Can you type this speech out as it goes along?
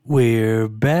We're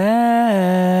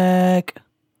back.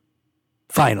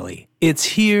 Finally, it's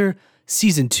here.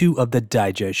 Season 2 of The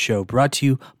Digest Show, brought to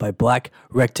you by Black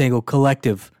Rectangle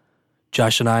Collective.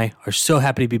 Josh and I are so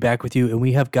happy to be back with you, and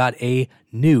we have got a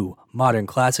new modern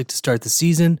classic to start the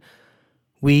season.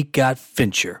 We got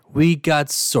Fincher, we got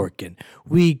Sorkin,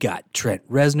 we got Trent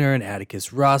Reznor and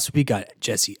Atticus Ross, we got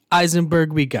Jesse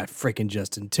Eisenberg, we got frickin'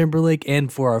 Justin Timberlake,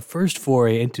 and for our first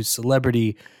foray into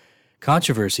celebrity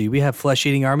controversy, we have Flesh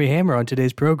Eating Army Hammer on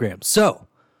today's program. So,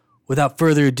 without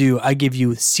further ado, I give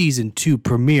you Season 2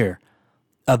 premiere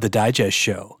of The Digest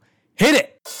Show. Hit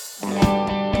it!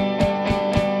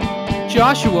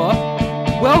 Joshua,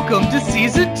 welcome to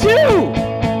Season 2!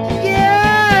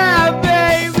 Yeah,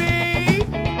 baby!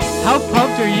 How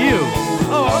pumped are you?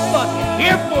 Oh, I'm fucking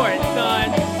here for it,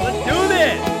 son! Let's do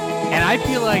this! And I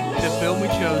feel like the film we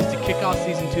chose to kick off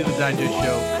Season 2 of The Digest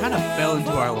Show kind of fell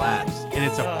into our laps, and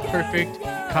it's a perfect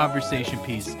conversation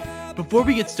piece. Before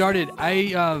we get started,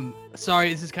 sorry,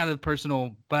 this is kind of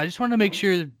personal, but I just want to make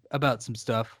sure about some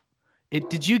stuff.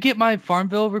 Did you get my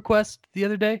Farmville request the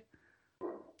other day?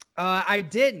 I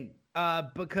didn't,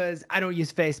 because I don't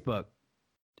use Facebook.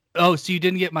 Oh, so you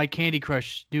didn't get my Candy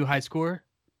Crush new high score?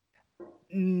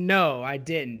 No, I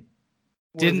didn't.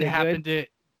 Didn't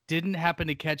happen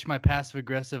to catch my passive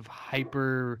aggressive,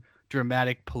 hyper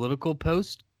dramatic political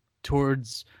post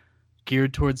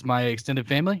geared towards my extended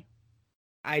family?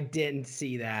 I didn't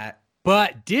see that.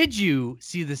 But did you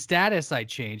see the status I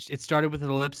changed? It started with an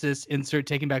ellipsis, insert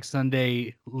Taking Back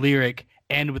Sunday lyric,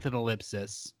 and with an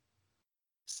ellipsis.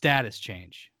 Status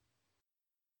change.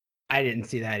 I didn't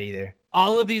see that either.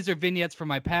 All of these are vignettes from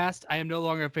my past. I am no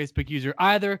longer a Facebook user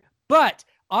either. But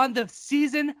on the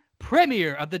season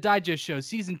premiere of The Digest Show,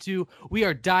 Season 2, we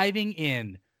are diving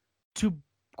in to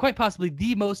quite possibly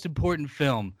the most important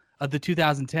film of the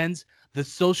 2010s, The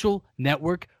Social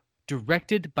Network,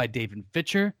 directed by David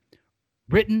Fincher,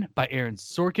 written by Aaron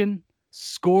Sorkin,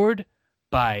 scored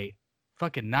by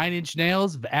fucking Nine Inch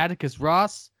Nails of Atticus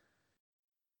Ross.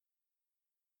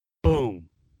 Boom.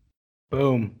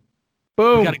 Boom.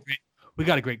 Boom. We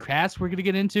got a great cast we're going to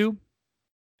get into.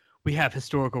 We have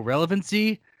historical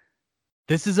relevancy.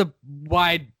 This is a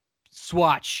wide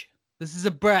swatch. This is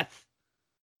a breath.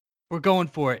 We're going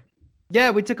for it. Yeah,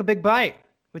 we took a big bite.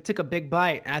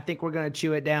 And I think we're going to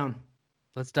chew it down.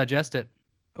 Let's digest it.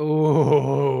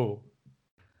 Oh.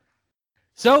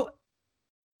 So,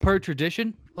 per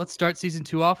tradition, let's start Season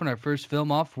 2 off and our first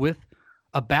film off with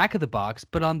a back of the box.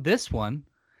 But on this one,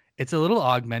 it's a little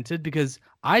augmented because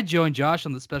I joined Josh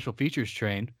on the special features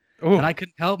train. Ooh. And I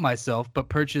couldn't help myself but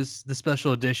purchase the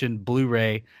special edition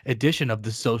Blu-ray edition of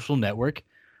The Social Network,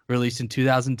 released in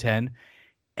 2010.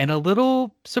 And a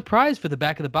little surprise for the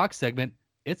back of the box segment,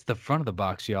 it's the front of the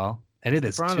box, y'all. And it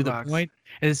is to the point.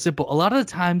 It is simple. A lot of the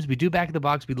times we do back of the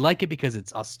box, we like it because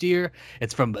it's austere.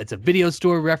 It's a video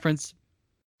store reference.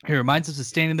 It reminds us of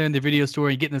standing there in the video store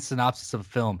and getting a synopsis of a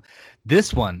film.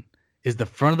 This one is the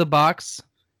front of the box,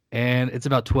 and it's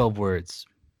about 12 words.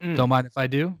 Don't mind if I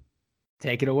do?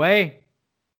 Take it away.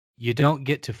 You don't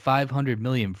get to 500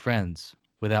 million friends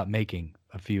without making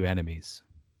a few enemies.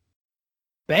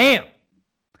 Bam!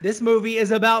 This movie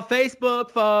is about Facebook,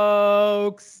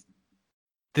 folks.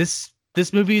 This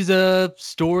movie is a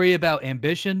story about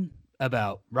ambition,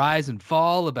 about rise and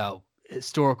fall, about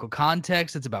historical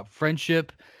context. It's about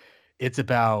friendship. It's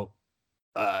about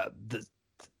the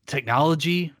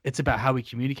technology. It's about how we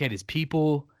communicate as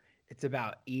people. It's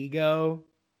about ego.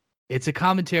 It's a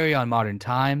commentary on modern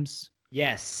times.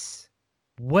 Yes.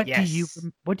 What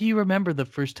do you remember the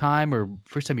first time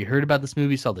you heard about this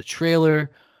movie, saw the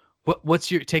trailer? What's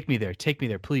your take me there,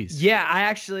 please? Yeah, I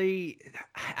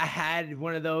had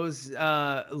one of those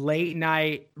late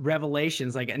night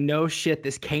revelations, like no shit,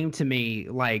 this came to me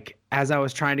like as I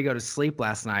was trying to go to sleep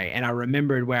last night, and I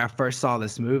remembered where I first saw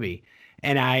this movie.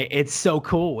 And it's so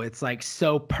cool. It's like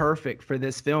so perfect for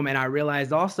this film. And I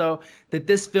realized also that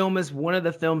this film is one of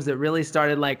the films that really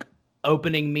started like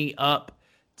opening me up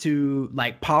to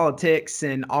like politics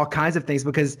and all kinds of things,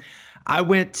 because I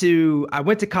went to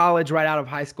college right out of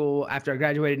high school after I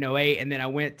graduated in 2008, and then I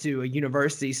went to a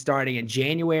university starting in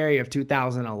January of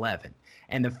 2011.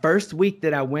 And the first week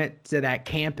that I went to that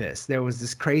campus, there was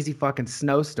this crazy fucking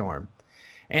snowstorm,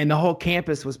 and the whole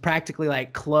campus was practically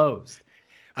like closed.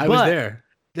 I was there.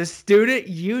 The student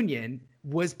union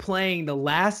was playing the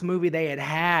last movie they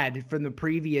had from the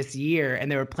previous year,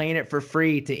 and they were playing it for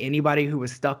free to anybody who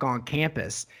was stuck on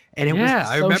campus. And it was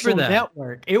the Social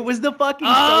Network. It was the fucking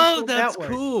Social Network. Oh, that's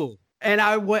cool.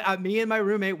 And me and my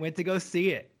roommate went to go see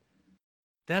it.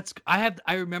 I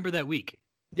remember that week.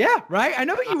 Yeah, right? I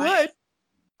know you would.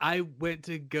 I went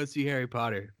to go see Harry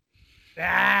Potter.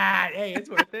 Hey, it's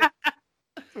worth it.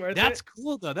 It's worth That's it.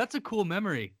 cool though. That's a cool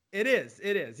memory. It is.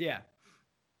 It is. Yeah.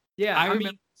 Yeah. I I remember.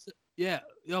 mean, Yeah.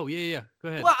 Oh yeah, yeah. Go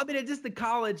ahead. well, I mean, it's just the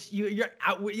college. You're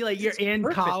out. You're It's in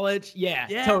perfect. college. Yeah.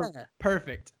 Yeah.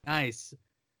 Perfect. Nice.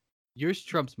 Yours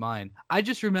trumps mine. I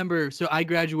just remember. So I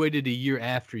graduated a year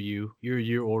after you. You're a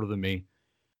year older than me.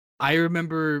 I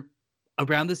remember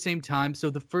around the same time. So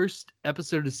the first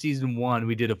episode of season 1,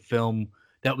 we did a film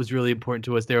that was really important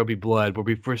to us. There Will Be Blood, where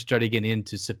we first started getting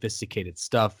into sophisticated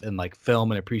stuff and like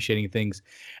film and appreciating things.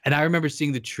 And I remember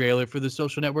seeing the trailer for The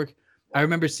Social Network. I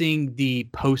remember seeing the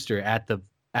poster at the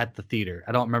theater.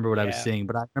 I don't remember what I was seeing,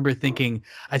 but I remember thinking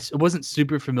I wasn't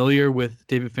super familiar with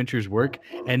David Fincher's work,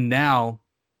 and now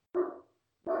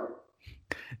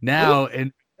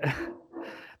and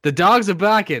the dogs are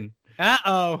barking.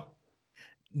 Uh-oh.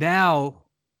 Now,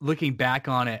 looking back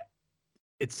on it,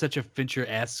 it's such a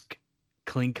Fincher-esque,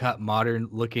 clean-cut,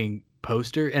 modern-looking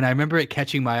poster, and I remember it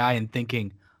catching my eye and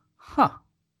thinking, "Huh,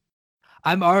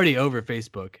 I'm already over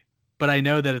Facebook, but I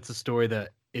know that it's a story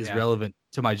that is relevant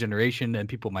to my generation and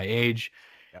people my age."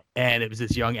 Yep. And it was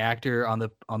this young actor on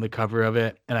the cover of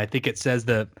it, and I think it says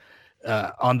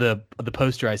on the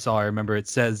poster I saw, I remember it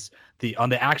says on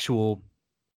the actual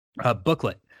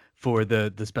booklet for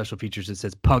the special features, it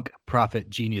says punk, prophet,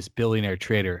 genius, billionaire,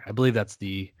 trader. I believe that's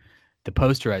the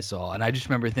poster I saw. And I just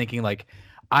remember thinking, like,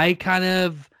 I'm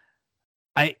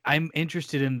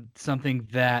interested in something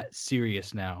that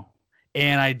serious now.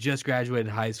 And I just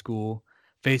graduated high school.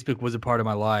 Facebook was a part of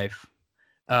my life.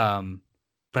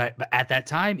 But at that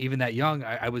time, even that young,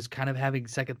 I was kind of having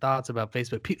second thoughts about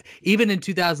Facebook. Even in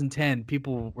 2010,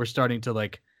 people were starting to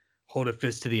like hold a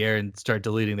fist to the air and start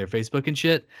deleting their Facebook and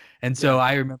shit. And so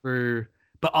I remember,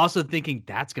 but also thinking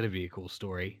that's going to be a cool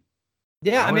story.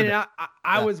 Yeah, I mean,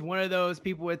 I was one of those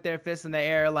people with their fists in the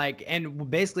air, like, and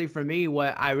basically for me,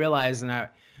 what I realized, and I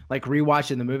like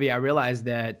rewatching the movie, I realized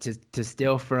that to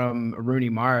steal from Rooney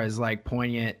Mara's like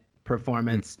poignant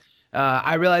performance,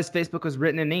 I realized Facebook was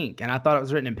written in ink, and I thought it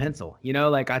was written in pencil. You know,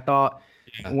 like I thought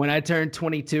when I turned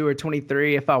 22 or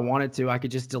 23, if I wanted to, I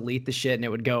could just delete the shit and it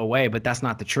would go away, but that's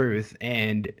not the truth.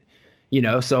 And you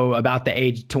know, so about the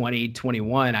age 20,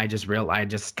 21, I just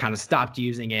kind of stopped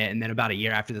using it. And then about a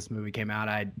year after this movie came out,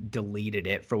 I deleted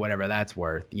it for whatever that's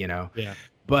worth, you know? Yeah.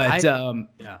 But,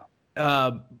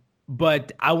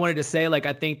 but I wanted to say, like,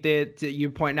 I think that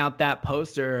you're pointing out that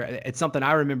poster, it's something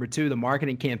I remember too, the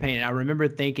marketing campaign. And I remember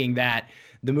thinking that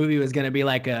the movie was going to be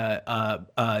like a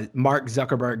Mark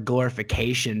Zuckerberg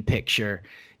glorification picture,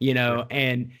 you know,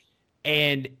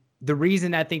 and the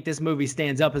reason I think this movie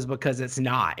stands up is because it's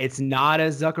not a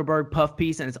Zuckerberg puff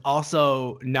piece, and it's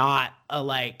also not a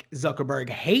like Zuckerberg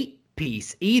hate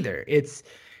piece either.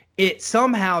 It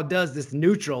somehow does this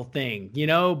neutral thing, you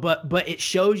know, but it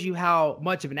shows you how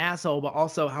much of an asshole, but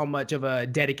also how much of a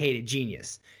dedicated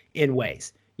genius in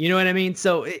ways. You know what I mean?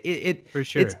 So it for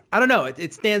sure. I don't know.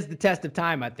 It stands the test of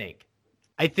time, I think.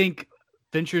 I think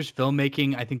Fincher's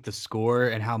filmmaking, I think the score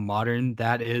and how modern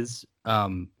that is,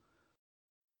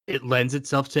 it lends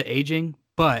itself to aging,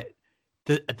 but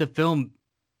the film,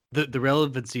 the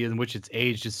relevancy in which it's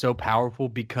aged is so powerful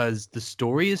because the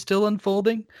story is still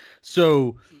unfolding.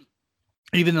 So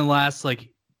even in the last like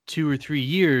 2 or 3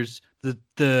 years,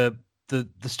 the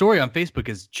story on Facebook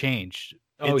has changed.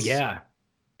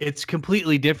 It's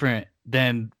completely different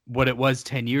than what it was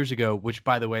 10 years ago, which,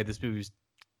 by the way, this movie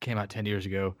came out 10 years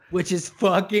ago. Which is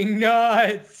fucking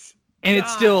nuts. And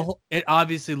it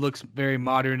obviously looks very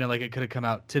modern and like it could have come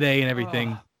out today and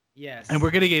everything. Yes. And we're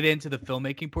going to get into the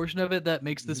filmmaking portion of it that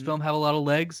makes this film have a lot of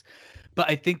legs. But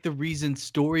I think the reason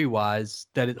story-wise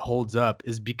that it holds up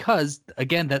is because,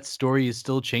 again, that story is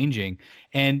still changing.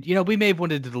 And, you know, we may have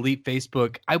wanted to delete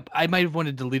Facebook. I might have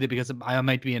wanted to delete it because I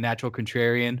might be a natural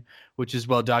contrarian, which is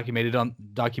well documented on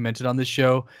this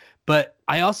show. But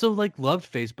I also like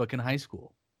loved Facebook in high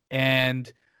school.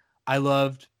 And I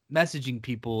loved messaging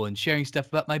people and sharing stuff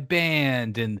about my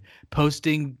band and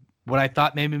posting what I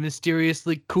thought maybe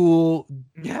mysteriously cool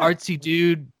artsy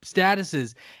dude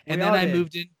statuses. And then I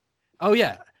moved in. Oh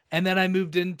yeah. And then I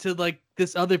moved into like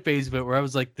this other phase of it where I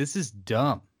was like, this is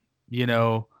dumb. You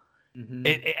know,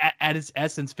 at its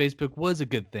essence, Facebook was a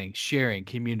good thing, sharing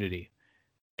community.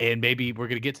 And maybe we're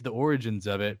going to get to the origins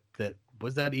of it.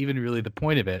 Was that even really the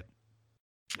point of it?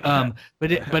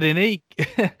 But in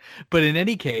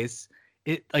any case,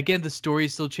 the story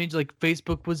is still changing. Like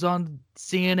Facebook was on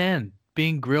CNN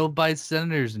being grilled by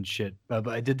senators and shit.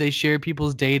 Did they share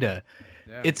people's data?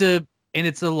 Yeah.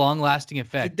 It's a long lasting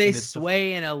effect. Did they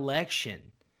sway an election?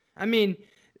 I mean,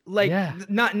 Like, Yeah.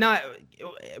 not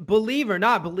believe or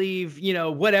not believe,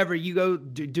 whatever, you go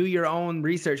do your own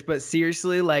research, but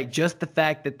seriously, like, just the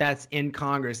fact that that's in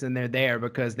Congress and they're there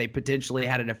because they potentially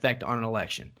had an effect on an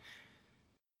election.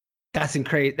 That's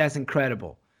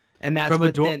incredible. And that's From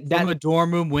a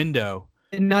dorm room window.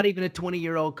 not even a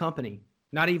 20-year-old company.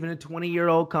 Not even a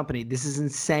 20-year-old company. This is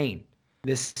insane.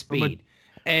 This speed.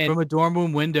 From a dorm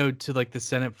room window to like the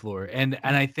Senate floor. And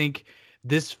I think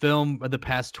this film of the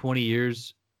past 20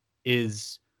 years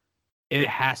it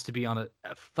has to be on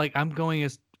like, I'm going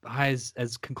as high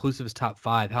as conclusive as top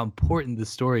 5, how important the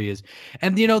story is.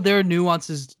 And there are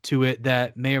nuances to it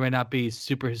that may or may not be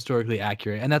super historically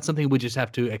accurate, and that's something we just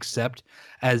have to accept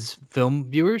as film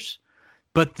viewers.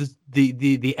 But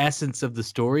the essence of the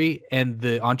story and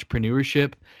the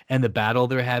entrepreneurship and the battle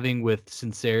they're having with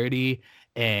sincerity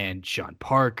and Sean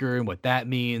Parker and what that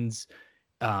means,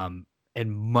 and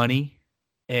money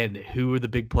and who the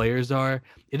big players are,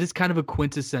 it is kind of a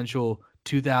quintessential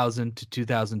 2000 to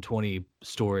 2020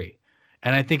 story.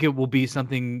 And I think it will be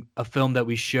a film that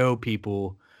we show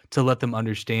people to let them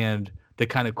understand the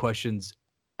kind of questions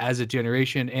as a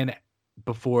generation and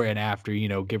before and after,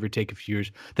 give or take a few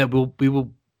years, that we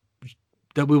will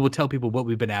tell people what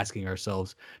we've been asking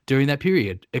ourselves during that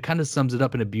period. It kind of sums it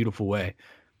up in a beautiful way.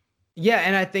 Yeah,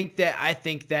 and I think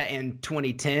that in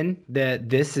 2010 that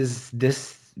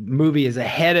this movie is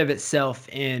ahead of itself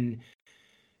in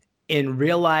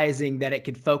realizing that it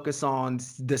could focus on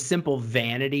the simple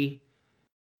vanity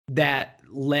that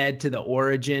led to the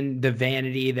origin, the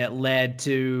vanity that led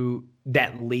to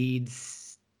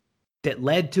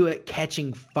it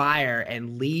catching fire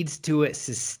and leads to it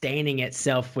sustaining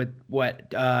itself with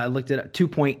what I looked at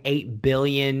 2.8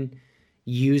 billion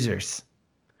users.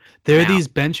 There are these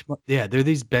benchmarks.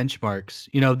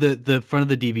 The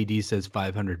front of the DVD says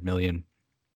 500 million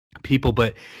people,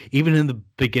 but even in the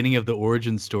beginning of the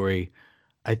origin story,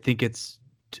 I think it's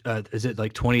is it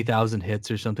like 20,000 hits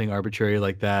or something arbitrary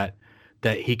like that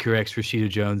he corrects Rashida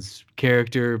Jones'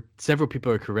 character. Several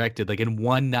people are corrected like in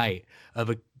one night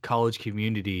of a college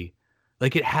community.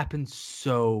 Like, it happens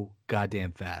so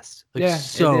goddamn fast. Like, yeah,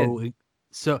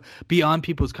 so beyond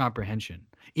people's comprehension.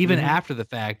 Even after the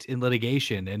fact, in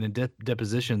litigation and in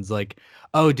depositions, like,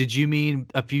 oh, did you mean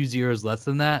a few zeros less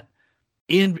than that?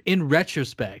 In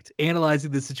retrospect,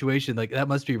 analyzing the situation, like, that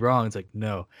must be wrong. It's like,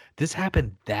 no, this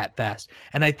happened that fast.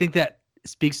 And I think that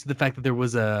speaks to the fact that there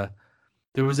was a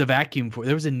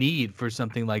need for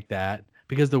something like that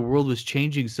because the world was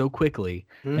changing so quickly.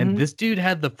 And this dude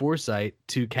had the foresight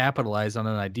to capitalize on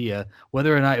an idea.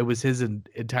 Whether or not it was his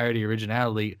entirety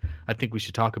originality, I think we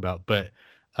should talk about. But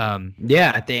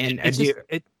at the end,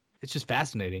 it's just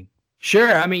fascinating.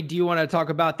 Sure. I mean, do you want to talk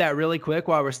about that really quick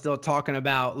while we're still talking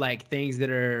about like things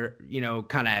that are,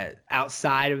 kind of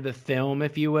outside of the film,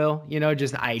 if you will,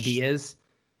 just ideas?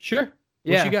 Sure.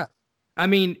 Yeah. What you got? I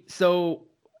mean, so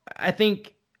I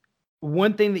think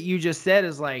one thing that you just said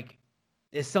is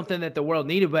something that the world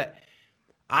needed, but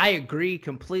I agree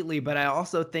completely. But I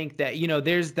also think that,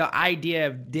 there's the idea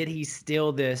of, did he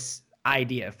steal this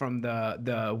idea from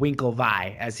the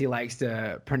Winklevi, as he likes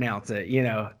to pronounce it,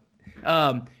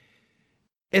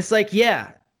 it's like,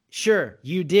 yeah, sure,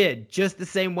 you did, just the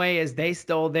same way as they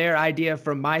stole their idea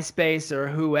from MySpace or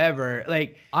whoever.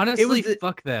 Like, honestly,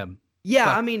 fuck them. Yeah,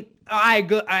 fuck. I mean, I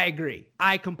agree.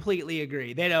 I completely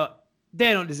agree. They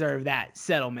don't deserve that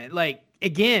settlement. Like,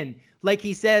 again, like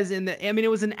he says it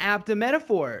was an apt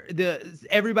metaphor.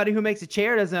 Everybody who makes a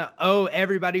chair doesn't owe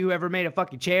everybody who ever made a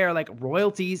fucking chair like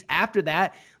royalties after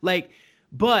that. Like,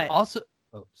 but also,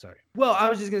 oh, sorry. Well, I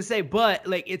was just going to say, but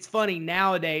like, it's funny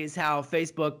nowadays how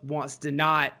Facebook wants to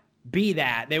not be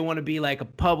that. They want to be like a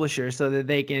publisher so that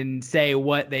they can say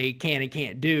what they can and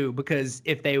can't do. Because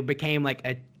if they became like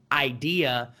an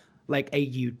idea, like a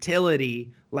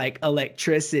utility, like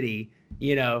electricity,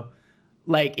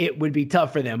 like, it would be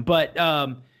tough for them. But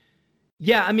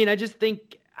yeah, I mean, I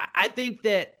think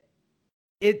that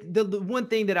the one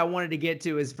thing that I wanted to get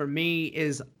to is, for me,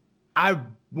 is I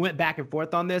went back and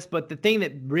forth on this, but the thing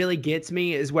that really gets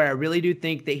me is where I really do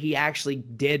think that he actually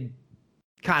did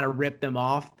kind of rip them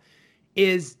off,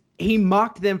 is he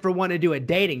mocked them for wanting to do a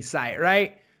dating site,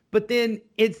 right? But then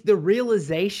it's the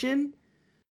realization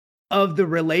of the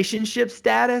relationship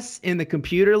status in the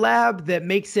computer lab that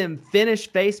makes him finish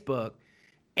Facebook.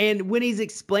 And when he's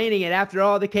explaining it after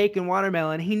all the cake and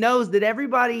watermelon, he knows that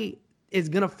everybody is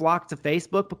going to flock to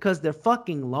Facebook because they're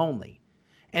fucking lonely.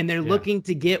 And they're looking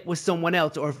to get with someone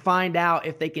else or find out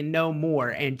if they can know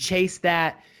more and chase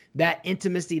that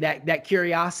intimacy, that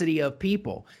curiosity of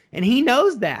people. And he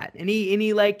knows that. And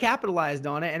he like capitalized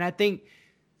on it. And I think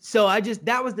So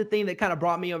that was the thing that kind of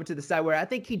brought me over to the side where I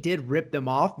think he did rip them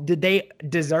off. Did they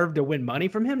deserve to win money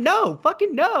from him? No,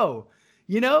 fucking no.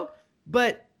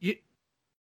 But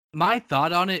my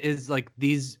thought on it is like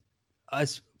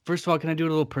first of all, can I do a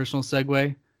little personal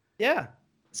segue? Yeah.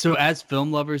 So as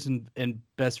film lovers and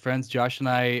best friends, Josh and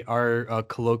I, our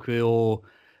colloquial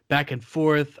back and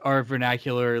forth, our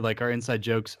vernacular, like our inside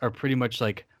jokes are pretty much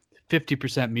like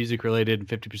 50% music related and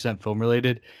 50% film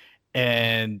related.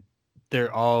 And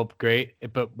they're all great.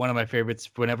 But one of my favorites,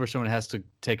 whenever someone has to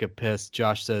take a piss,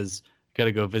 Josh says, "Got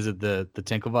to go visit the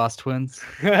Tinklevoss twins."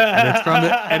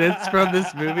 And it's from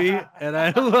this movie. And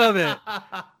I love it.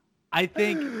 I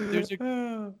think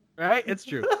right? It's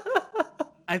true.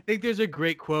 I think there's a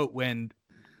great quote when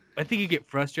I think you get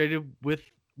frustrated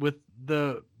with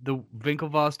the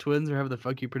Winklevoss twins, or however the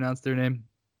fuck you pronounce their name.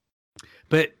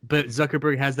 But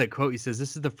Zuckerberg has that quote. He says,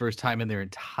 "This is the first time in their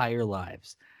entire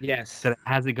lives that it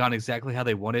hasn't gone exactly how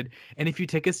they wanted." And if you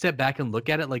take a step back and look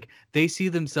at it, like they see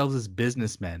themselves as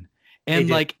businessmen and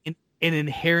like an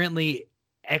inherently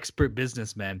expert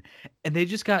businessmen, and they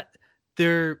just got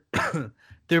they're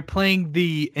playing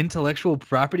the intellectual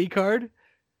property card.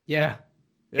 Yeah.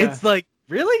 It's like,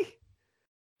 really?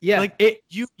 Yeah. Like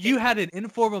you had an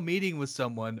informal meeting with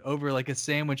someone over like a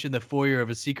sandwich in the foyer of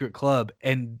a secret club,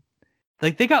 and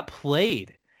like they got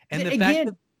played. And the fact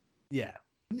that, yeah.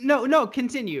 No,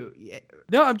 continue.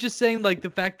 No, I'm just saying, like, the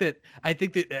fact that I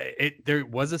think that there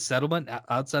was a settlement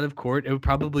outside of court. It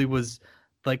probably was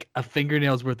like a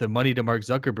fingernail's worth of money to Mark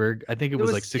Zuckerberg. I think it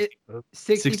was like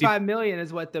 65 million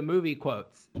is what the movie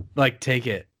quotes. Like, take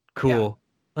it. Cool.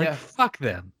 Yeah. Like, fuck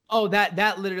them. Oh,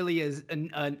 that literally is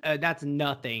that's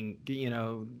nothing.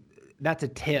 That's a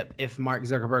tip if Mark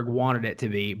Zuckerberg wanted it to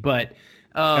be. But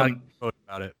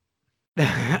about it.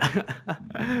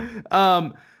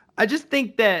 I just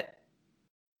think that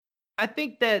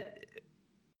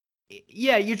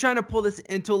yeah, you're trying to pull this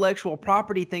intellectual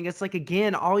property thing. It's like,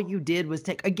 again, all you did was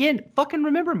fucking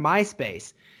remember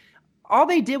MySpace. All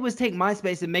they did was take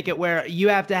MySpace and make it where you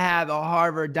have to have a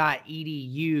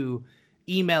harvard.edu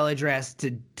email address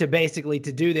to basically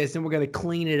to do this, and we're going to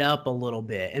clean it up a little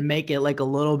bit and make it like a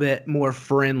little bit more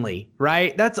friendly,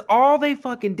 right? That's all they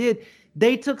fucking did.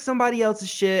 They took somebody else's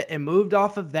shit and moved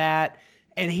off of that,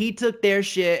 and he took their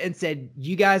shit and said,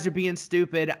 "You guys are being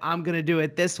stupid. I'm going to do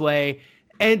it this way."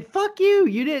 And fuck you.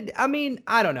 You did. I mean,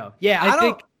 I don't know. Yeah,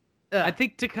 I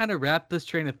think to kind of wrap this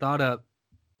train of thought up,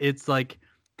 it's like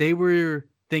they were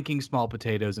thinking small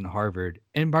potatoes in Harvard,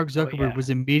 and Mark Zuckerberg was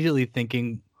immediately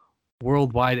thinking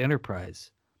worldwide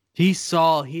enterprise. He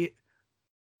at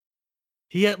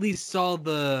least saw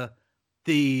the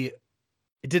it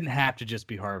didn't have to just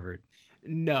be Harvard.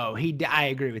 No, I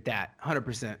agree with that.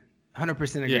 100%.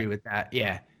 100% agree with that.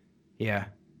 Yeah. Yeah.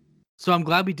 So I'm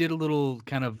glad we did a little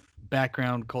kind of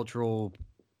background cultural,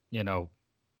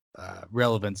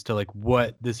 relevance to like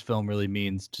what this film really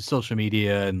means to social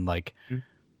media and like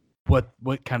what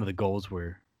kind of the goals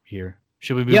were here.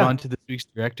 Should we move on to this week's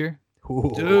director?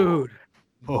 Ooh. Dude.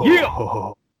 Oh.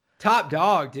 Yeah. Top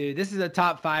dog, dude. This is a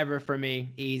top fiver for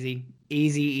me. Easy.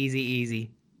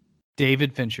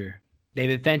 David Fincher.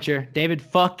 David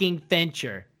fucking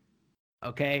Fincher.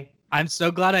 Okay. I'm so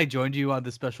glad I joined you on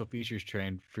the special features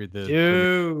train for this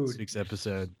week's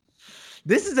episode.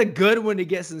 This is a good one to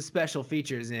get some special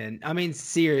features in. I mean,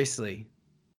 seriously.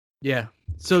 Yeah.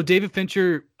 So David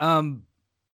Fincher,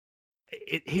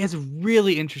 he has a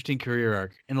really interesting career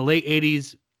arc. In the late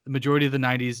 80s, the majority of the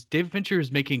 90s, David Fincher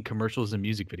is making commercials and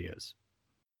music videos.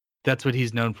 That's what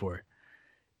he's known for.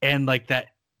 And like that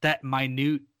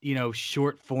minute,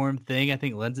 short form thing, I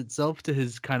think lends itself to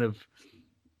his kind of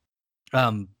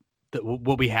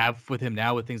what we have with him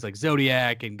now with things like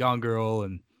Zodiac and Gone Girl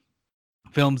and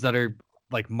films that are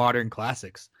like modern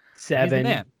classics.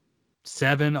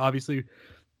 Seven, obviously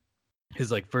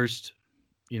his like first,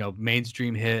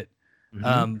 mainstream hit.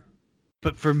 Mm-hmm.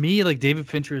 But for me, like David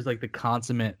Fincher is like the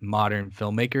consummate modern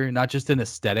filmmaker, not just in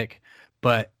aesthetic,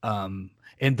 but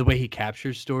in the way he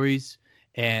captures stories.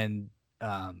 And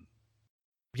I'm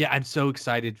so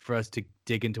excited for us to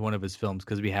dig into one of his films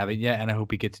because we haven't yet, and I hope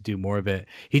we get to do more of it.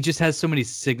 He just has so many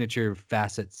signature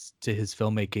facets to his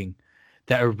filmmaking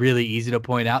that are really easy to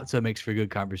point out, so it makes for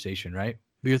good conversation, right?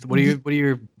 What are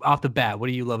your off the bat? What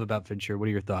do you love about Fincher? What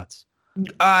are your thoughts?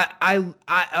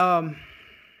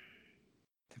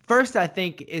 First, I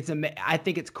think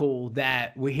it's cool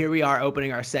that we are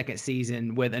opening our second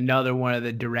season with another one of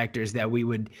the directors that we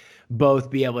would both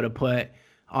be able to put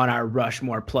on our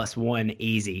Rushmore +1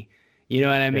 easy. You know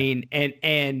what I mean?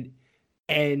 And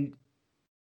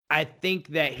I think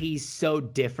that he's so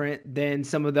different than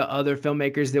some of the other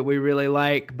filmmakers that we really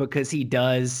like because he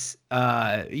does,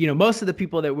 most of the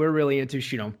people that we're really into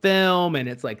shoot on film and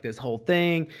it's like this whole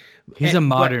thing. He's a But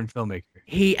modern filmmaker.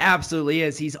 he absolutely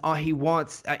is. He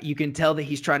wants, you can tell that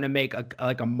he's trying to make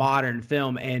a modern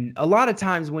film. And a lot of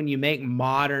times when you make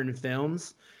modern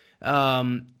films,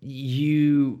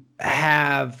 you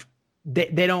have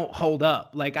they don't hold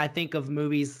up. Like I think of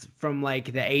movies from like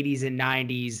the 80s and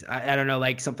 90s. I don't know,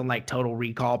 like something like Total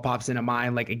Recall pops into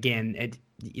mind. Like again, it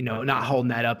not holding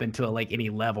that up into like any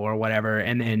level or whatever.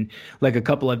 And then like a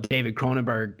couple of David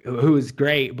Cronenberg, who is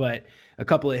great, but a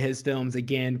couple of his films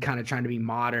again kind of trying to be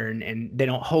modern and they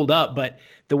don't hold up. But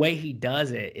the way he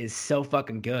does it is so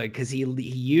fucking good because he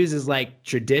uses like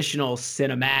traditional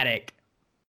cinematic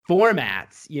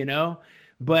formats,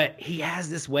 but he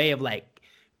has this way of like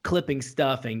clipping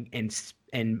stuff and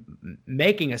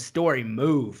making a story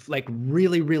move, like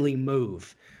really, really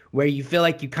move, where you feel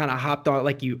like you kind of hopped on,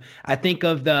 I think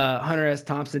of the Hunter S.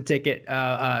 Thompson ticket,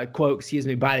 quote,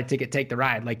 buy the ticket, take the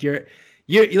ride. Like you're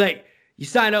like, you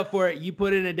sign up for it, you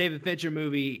put in a David Fincher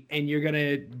movie and you're going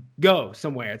to go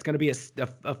somewhere. It's going to be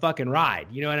a fucking ride.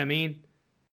 You know what I mean?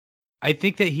 I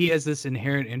think that he has this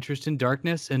inherent interest in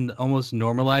darkness and almost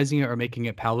normalizing it or making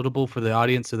it palatable for the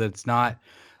audience so that it's not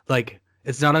like,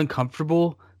 it's not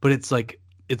uncomfortable, but it's like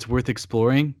it's worth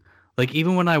exploring. Like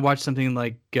even when I watch something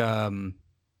like Girl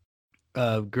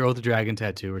with the Dragon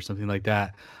Tattoo or something like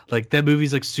that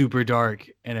movie's like super dark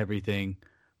and everything,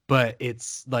 but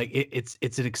it's like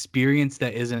it's an experience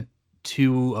that isn't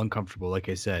too uncomfortable. Like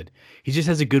I said, he just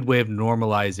has a good way of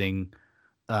normalizing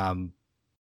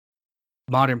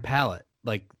modern palette,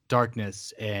 like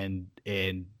darkness and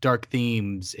dark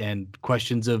themes and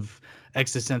questions of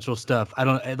existential stuff. I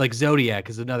don't like Zodiac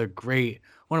is another great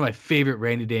one of my favorite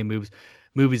rainy day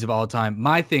movies of all time.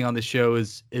 My thing on the show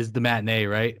is the matinee,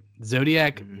 right?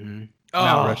 Zodiac, Mm-hmm.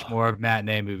 Mount Rushmore of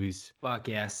matinee movies. Fuck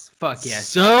yes.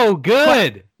 So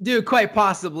good, dude. Quite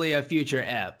possibly a future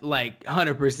ep, like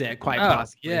 100%. Quite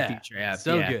possibly a future ep.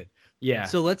 So good. Yeah.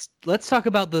 So let's talk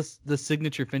about the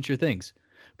signature Fincher things.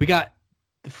 We got,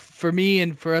 for me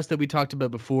and for us that we talked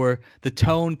about before, the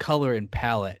tone, color, and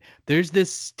palette. There's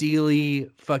this steely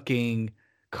fucking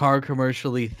car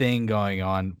commercially thing going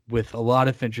on with a lot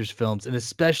of Fincher's films, and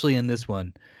especially in this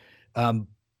one.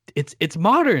 It's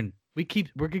modern.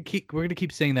 We're gonna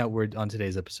keep saying that word on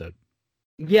today's episode.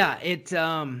 Yeah,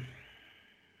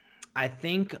 I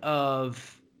think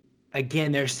of,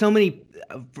 again, there's so many,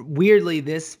 weirdly,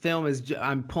 this film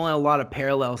I'm pulling a lot of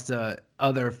parallels to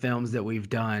other films that we've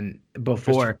done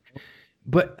before.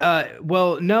 But,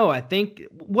 no, I think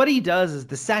what he does is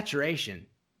the saturation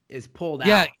is pulled out.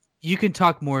 Yeah, you can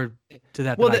talk more to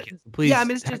that. Well, please. Yeah, I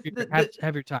mean, it's just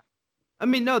have your time. I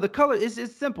mean, no, the color is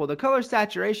it's simple. The color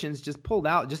saturation is just pulled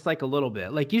out just like a little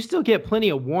bit. Like you still get plenty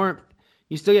of warmth,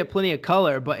 you still get plenty of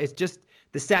color, but it's just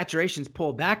the saturation's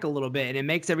pulled back a little bit, and it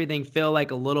makes everything feel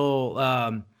like a little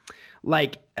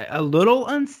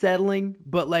unsettling,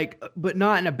 but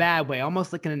not in a bad way,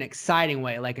 almost like in an exciting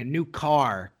way, like a new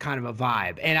car kind of a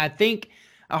vibe. And I think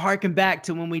I harken back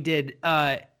to when we did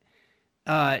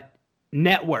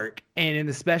Network, and in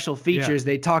the special features,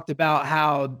 they talked about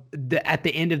how at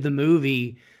the end of the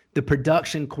movie, the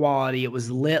production quality, it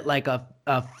was lit like a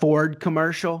Ford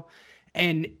commercial.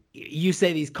 And you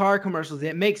say these car commercials,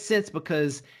 it makes sense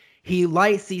because he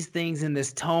lights these things in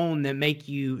this tone that make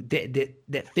you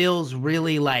that feels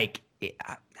really like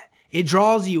it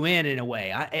draws you in a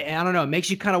way. I don't know, it makes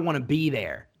you kind of want to be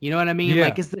there. You know what I mean? Yeah.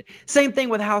 Like it's the same thing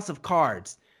with House of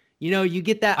Cards. You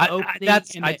get that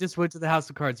opening. I just went to the House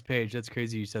of Cards page. That's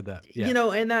crazy you said that. Yeah.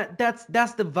 And that's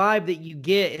the vibe that you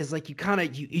get, is like you kind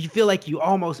of you feel like you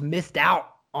almost missed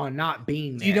out on not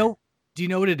being there. Do you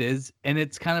know what it is? And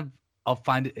it's kind of, I'll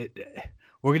find it.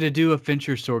 We're gonna do a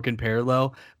Fincher Sorkin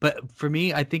parallel, but for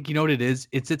me, I think you know what it is.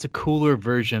 It's a cooler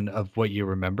version of what you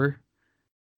remember.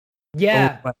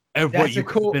 Yeah, of what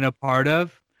you've been a part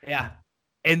of. Yeah.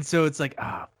 And so it's like,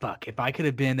 fuck, if I could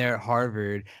have been there at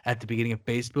Harvard at the beginning of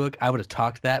Facebook, I would have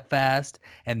talked that fast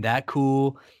and that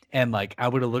cool. And like, I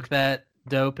would have looked that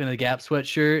dope in a Gap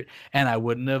sweatshirt, and I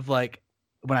wouldn't have, like,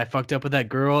 when I fucked up with that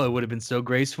girl, it would have been so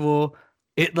graceful.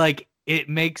 It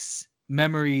makes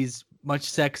memories much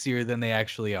sexier than they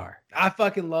actually are. I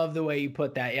fucking love the way you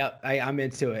put that. Yep. I'm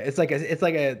into it. It's like a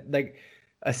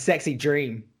sexy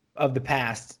dream of the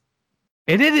past.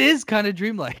 And it is kind of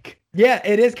dreamlike. Yeah,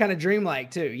 it is kind of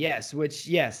dreamlike too. Yes,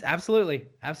 absolutely.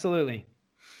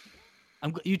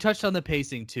 You touched on the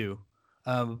pacing too.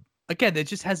 Again, it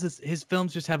just has his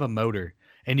films just have a motor,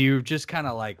 and you're just kind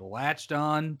of like latched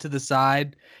on to the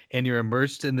side and you're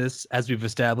immersed in this, as we've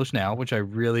established now, which I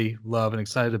really love and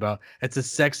excited about. It's a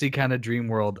sexy kind of dream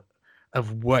world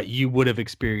of what you would have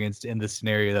experienced in the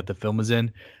scenario that the film is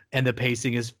in. And the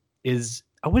pacing is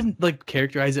I wouldn't like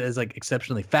characterize it as like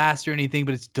exceptionally fast or anything,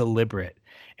 but it's deliberate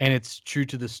and it's true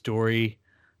to the story.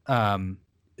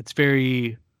 It's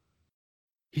very,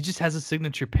 he just has a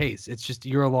signature pace. It's just,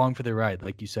 you're along for the ride,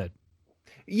 like you said.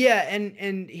 Yeah,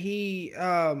 and he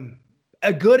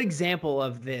a good example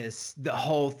of this, the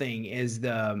whole thing is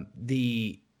the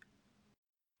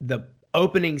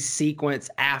opening sequence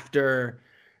after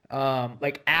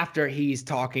like after he's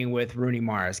talking with Rooney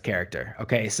Mara's character.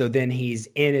 Okay, so then he's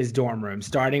in his dorm room,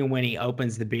 starting when he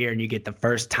opens the beer and you get the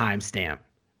first timestamp,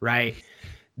 right?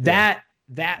 That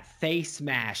face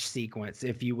smash sequence,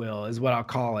 if you will, is what I'll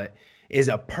call it, is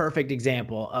a perfect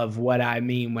example of what I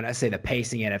mean when I say the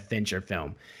pacing at a Fincher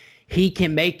film. He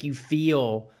can make you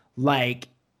feel like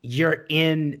you're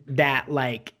in that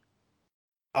like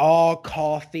all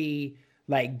coffee,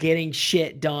 like getting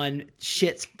shit done,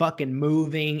 shit's fucking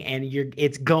moving, and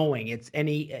it's going.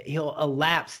 He'll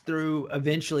elapse through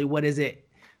eventually, what is it?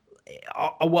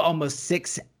 Almost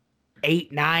 6,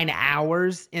 8, 9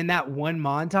 hours in that one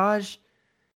montage.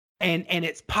 And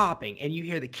it's popping, and you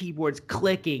hear the keyboards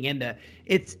clicking, and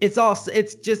it's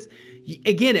just,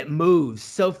 again, it moves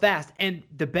so fast. And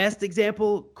the best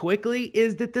example quickly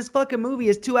is that this fucking movie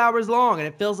is 2 hours long, and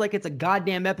it feels like it's a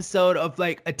goddamn episode of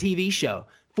like a TV show.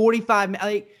 45,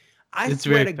 like, I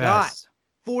swear to God,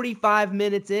 45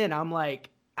 minutes in, I'm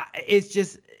like, it's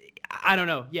just, I don't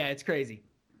know. Yeah, it's crazy.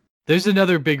 There's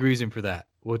another big reason for that,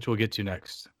 which we'll get to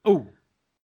next. Ooh.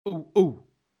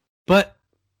 But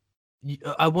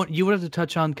I want you wanted to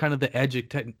touch on kind of the edge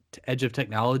of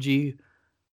technology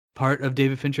part of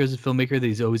David Fincher as a filmmaker, that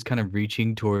he's always kind of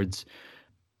reaching towards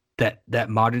that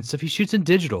modern stuff. He shoots in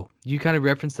digital. You kind of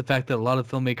referenced the fact that a lot of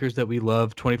filmmakers that we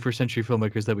love, 21st century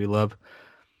filmmakers that we love,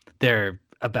 they're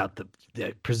about the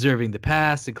preserving the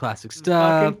past and classic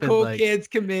stuff. Fucking Cool and like, Kids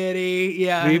Committee.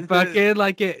 Yeah. We fucking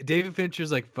like it. David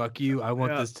Fincher's like, fuck you. I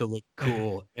want this to look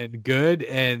cool and good.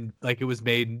 And like it was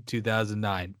made in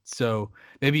 2009. So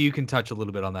maybe you can touch a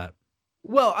little bit on that.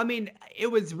 Well, I mean,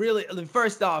 it was really,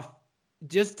 first off,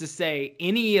 just to say,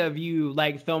 any of you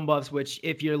like film buffs, which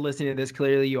if you're listening to this,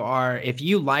 clearly you are, if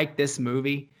you like this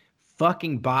movie,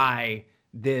 fucking buy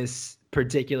this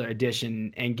particular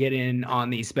edition and get in on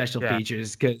these special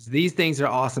features, because these things are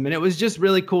awesome. And it was just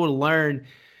really cool to learn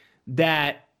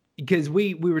that, because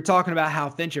we were talking about how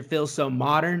Fincher feels so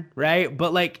modern, right?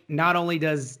 But like, not only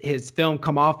does his film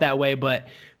come off that way, but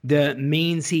the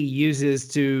means he uses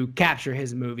to capture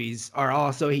his movies are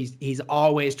also, he's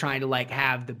always trying to like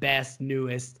have the best,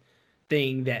 newest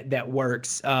thing that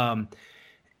works.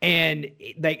 And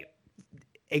like,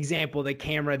 example, the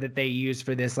camera that they used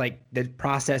for this, like the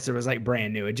processor was like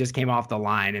brand new. It just came off the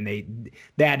line, and they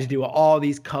had to do all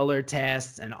these color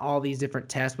tests and all these different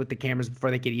tests with the cameras before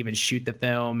they could even shoot the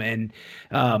film. And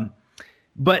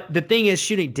but the thing is,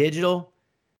 shooting digital,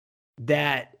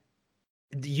 that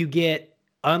you get,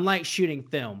 unlike shooting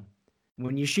film,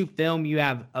 when you shoot film, you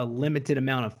have a limited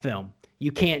amount of film.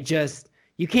 You can't just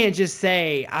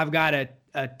say, I've got a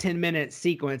 10-minute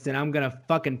sequence and I'm gonna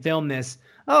fucking film this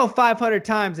 500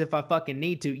 times if I fucking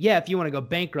need to. Yeah, if you want to go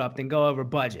bankrupt and go over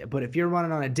budget. But if you're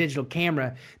running on a digital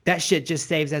camera, that shit just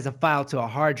saves as a file to a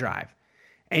hard drive.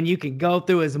 And you can go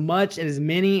through as much and as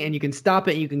many, and you can stop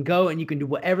it, and you can go, and you can do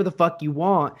whatever the fuck you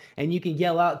want. And you can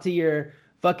yell out to your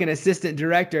fucking assistant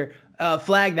director,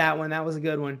 flag that one, that was a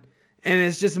good one. And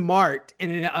it's just marked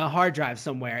in a hard drive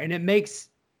somewhere. And it makes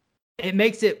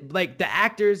it like, the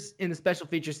actors in the special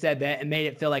feature said that and made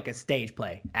it feel like a stage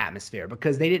play atmosphere,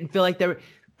 because they didn't feel like they were,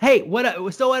 hey, what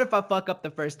if I fuck up the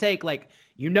first take? Like,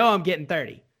 I'm getting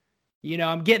 30.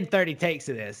 I'm getting 30 takes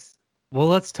of this. Well,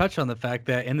 let's touch on the fact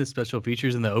that in the special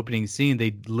features in the opening scene,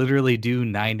 they literally do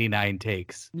 99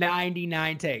 takes.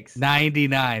 99 takes.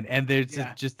 99. And there's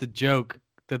just a joke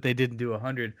that they didn't do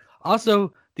 100.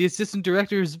 Also, the assistant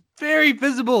director is very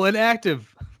visible and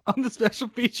active on the special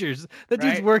features. That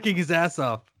dude's working his ass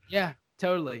off. Yeah,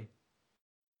 totally.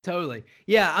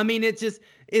 Yeah, I mean, it's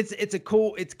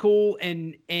cool,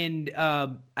 and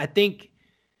I think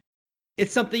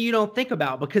it's something you don't think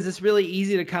about, because it's really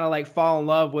easy to kind of like fall in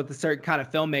love with a certain kind of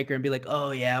filmmaker and be like,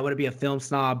 oh yeah, I want to be a film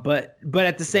snob, but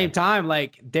at the same time,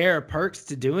 like, there are perks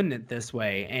to doing it this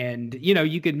way, and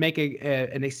you could make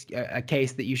a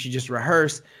case that you should just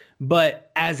rehearse. But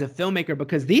as a filmmaker,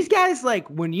 because these guys, like,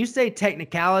 when you say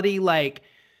technicality, like,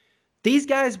 these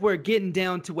guys were getting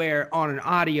down to where on an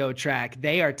audio track,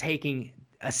 they are taking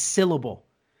a syllable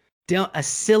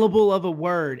of a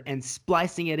word and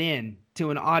splicing it in to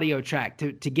an audio track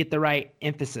to get the right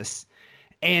emphasis.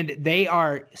 And they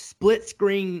are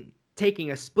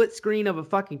taking a split screen of a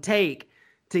fucking take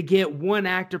to get one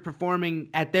actor performing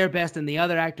at their best and the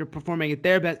other actor performing at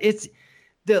their best. It's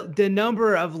the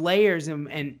number of layers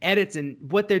and edits and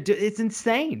what they're doing. It's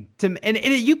insane to me. And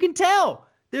you can tell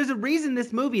there's a reason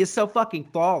this movie is so fucking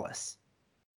flawless.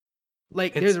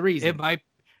 Like, there's a reason.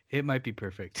 It might be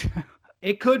perfect.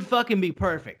 It could fucking be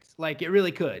perfect. Like, it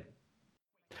really could.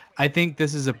 I think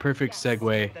this is a perfect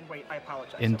segue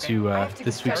into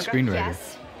this week's screenwriter.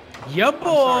 Your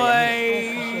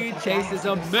boy Chase is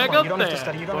a mega You don't have to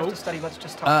study. You don't have to study. Let's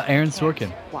just talk. Aaron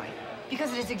Sorkin. Why?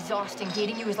 Because it is exhausting.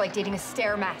 Dating you is like dating a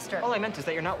stairmaster. All I meant is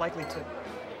that you're not likely to.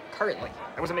 Currently.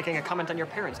 I wasn't making a comment on your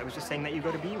parents. I was just saying that you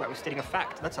go to BU. I was stating a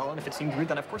fact. That's all. And if it seemed rude,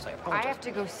 then of course I apologize. I have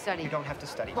to go study. You don't have to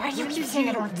study. Why do you keep saying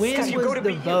I don't have to When study? was go to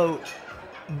the BU. vote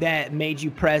that made you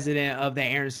president of the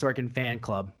Aaron Sorkin fan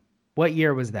club? What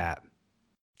year was that?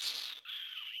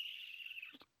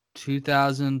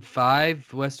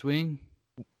 2005, West Wing.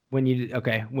 When you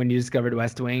discovered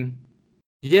West Wing?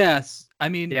 Yes, I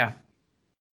mean, Yeah.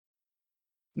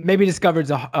 Maybe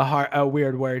discovered's a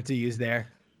weird word to use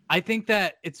there. I think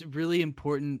that it's really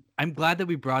important. I'm glad that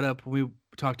we brought up when we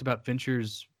talked about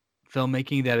Fincher's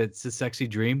filmmaking that it's a sexy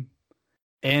dream.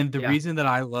 And the reason that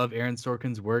I love Aaron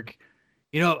Sorkin's work,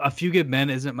 A Few Good Men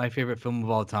isn't my favorite film of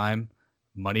all time.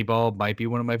 Moneyball might be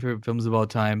one of my favorite films of all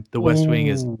time. The West Wing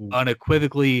is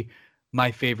unequivocally my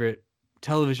favorite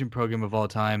television program of all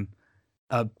time.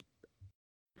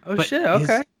 Shit,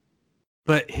 okay.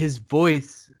 But his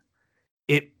voice,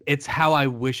 it's how I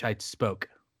wish I'd spoke.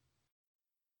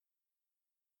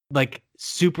 Like,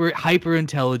 super hyper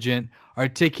intelligent,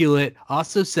 articulate,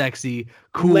 also sexy,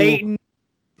 cool. Latent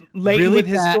really with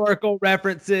historical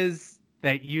references.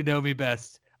 That you know me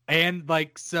best. And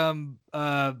like some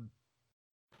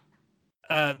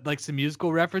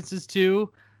musical references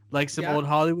too. Like some old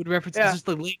Hollywood references. Yeah. Just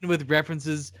like latent with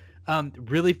references.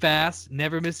 Really fast,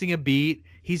 never missing a beat.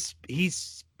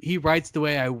 He writes the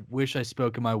way I wish I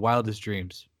spoke in my wildest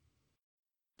dreams.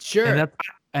 Sure.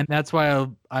 And that's why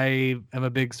I am a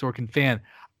big Sorkin fan.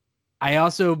 I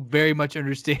also very much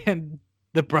understand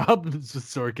the problems with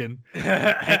Sorkin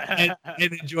and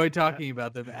enjoy talking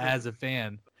about them as a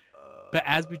fan. But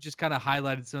as we just kind of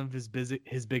highlighted some of his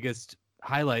biggest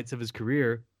highlights of his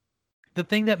career, the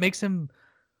thing that makes him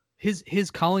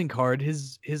his calling card,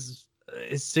 his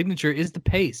signature is the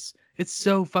pace. It's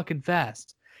so fucking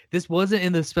fast. This wasn't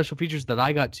in the special features that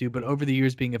I got to, but over the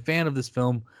years being a fan of this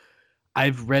film,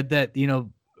 I've read that,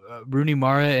 Rooney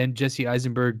Mara and Jesse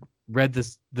Eisenberg read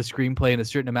the screenplay in a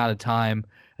certain amount of time.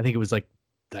 I think it was like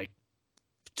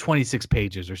 26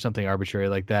 pages or something arbitrary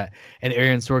like that. And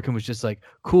Aaron Sorkin was just like,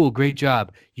 cool, great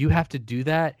job. You have to do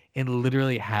that in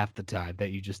literally half the time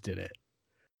that you just did it.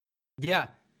 Yeah.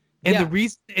 And the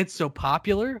reason it's so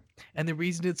popular and the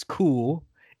reason it's cool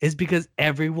is because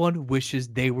everyone wishes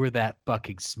they were that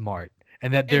fucking smart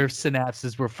and that their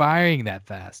synapses were firing that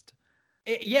fast.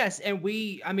 Yes, and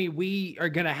we have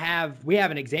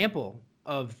an example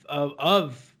of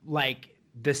like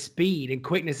the speed and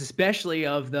quickness, especially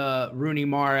of the Rooney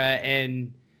Mara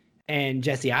and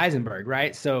Jesse Eisenberg,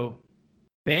 right? So,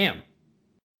 bam.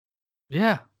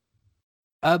 Yeah.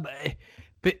 But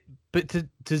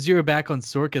to zero back on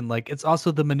Sorkin, like, it's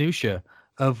also the minutia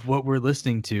of what we're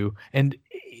listening to, and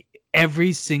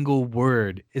every single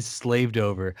word is slaved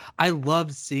over. I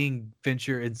love seeing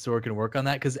Fincher and Sorkin work on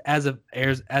that because as an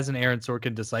Aaron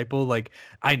Sorkin disciple, like,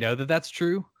 I know that that's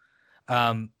true.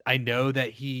 I know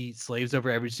that he slaves over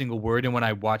every single word, and when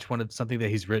I watch something that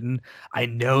he's written, I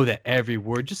know that every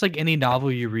word, just like any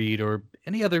novel you read or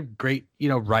any other great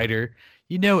writer,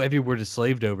 every word is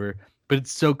slaved over. But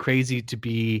it's so crazy to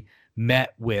be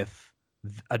met with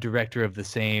a director of the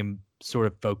same sort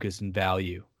of focus and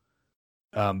value.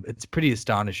 It's pretty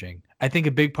astonishing. I think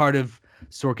a big part of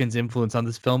Sorkin's influence on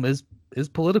this film is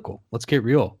political. Let's get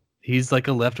real. He's like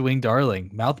a left-wing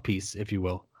darling, mouthpiece, if you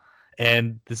will.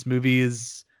 And this movie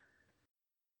is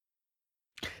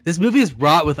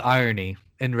wrought with irony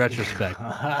in retrospect.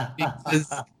 Because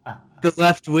the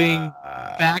left-wing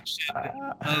faction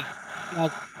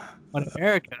of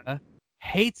America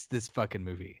hates this fucking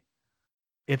movie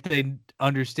if they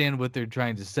understand what they're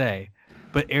trying to say.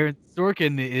 But Aaron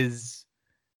Sorkin is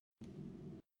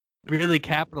really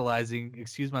capitalizing,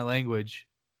 excuse my language,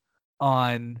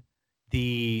 on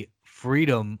the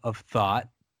freedom of thought,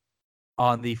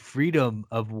 on the freedom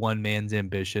of one man's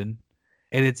ambition.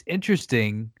 And it's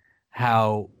interesting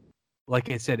how, like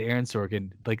I said, Aaron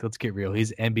Sorkin, like, let's get real,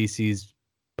 he's NBC's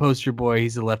poster boy,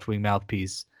 he's a left-wing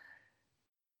mouthpiece.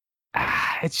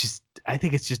 I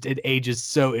think it ages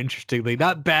so interestingly,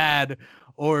 not bad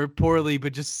or poorly,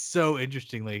 but just so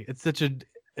interestingly. It's such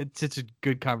a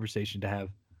good conversation to have.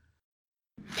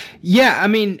 Yeah, I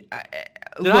mean,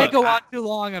 Did I go on too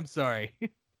long? I'm sorry.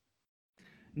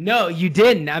 No, you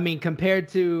didn't. I mean, compared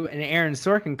to an Aaron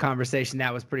Sorkin conversation,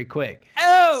 that was pretty quick.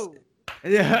 Oh.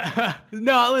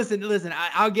 No, listen.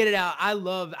 I'll get it out.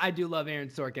 I do love Aaron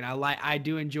Sorkin. I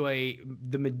do enjoy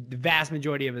the vast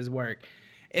majority of his work.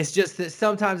 It's just that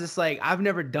sometimes it's like I've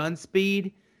never done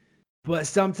Speed, but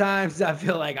sometimes I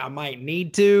feel like I might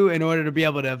need to in order to be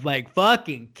able to like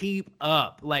fucking keep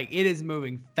up. Like it is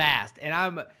moving fast, and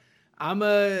I'm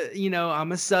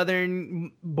a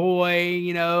Southern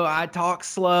boy. I talk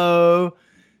slow,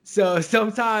 so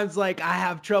sometimes like I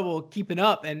have trouble keeping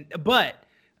up. But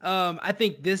I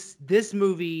think this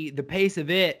movie, the pace of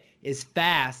it is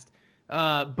fast,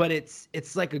 but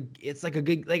it's like a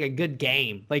good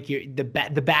game. Like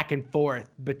the back and forth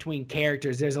between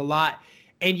characters. There's a lot,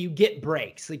 and you get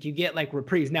breaks. Like you get like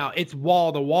reprieve. Now it's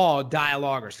wall to wall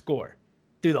dialogue or score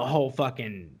through the whole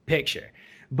fucking picture.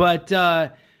 But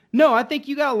no, I think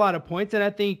you got a lot of points, and I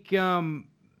think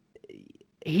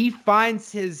he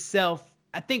finds himself.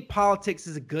 I think politics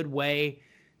is a good way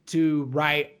to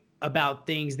write about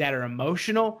things that are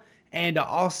emotional and to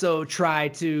also try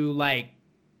to like,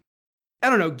 I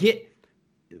don't know,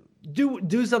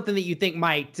 do something that you think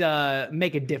might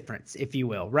make a difference, if you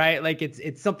will, right? Like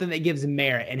it's something that gives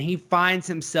merit, and he finds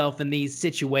himself in these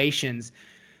situations,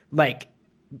 like,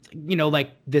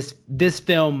 like this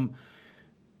film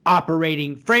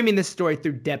framing this story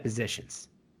through depositions,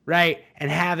 right? And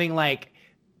having like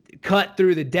cut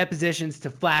through the depositions to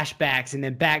flashbacks and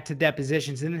then back to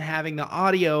depositions, and then having the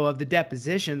audio of the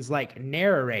depositions like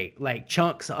narrate like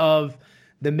chunks of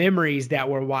the memories that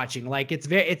we're watching. Like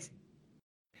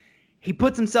he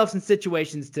puts himself in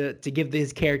situations to give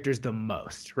his characters the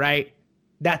most, right?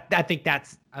 I think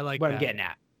that's I like what that. I'm getting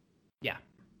at. Yeah.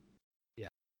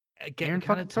 Again, we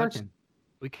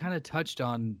kind of touched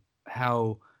on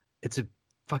how it's a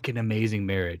fucking amazing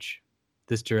marriage,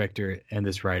 this director and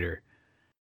this writer.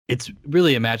 It's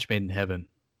really a match made in heaven.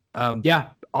 Yeah.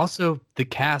 Also, the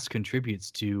cast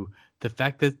contributes to the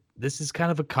fact that this is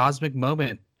kind of a cosmic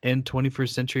moment in 21st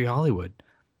century Hollywood.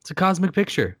 It's a cosmic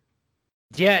picture.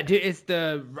 Yeah, dude, it's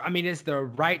the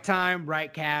right time,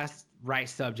 right cast, right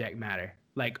subject matter.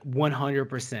 Like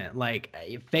 100%. Like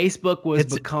Facebook was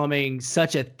becoming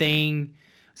such a thing,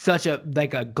 such a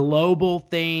like a global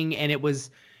thing, and it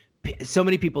was so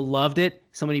many people loved it.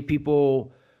 So many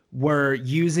people were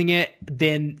using it.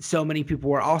 Then so many people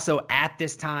were also at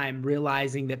this time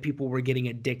realizing that people were getting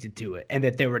addicted to it and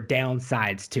that there were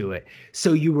downsides to it.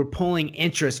 So you were pulling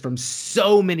interest from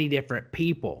so many different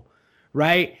people,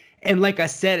 right? And like I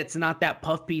said, it's not that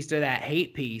puff piece or that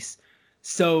hate piece.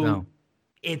 So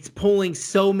it's pulling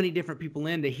so many different people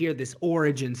in to hear this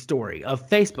origin story of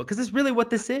Facebook, because it's really what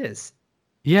this is.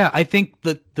 Yeah, I think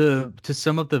that to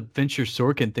sum up the Fincher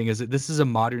Sorkin thing is that this is a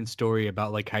modern story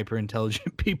about like hyper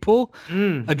intelligent people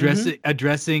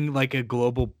addressing like a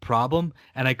global problem,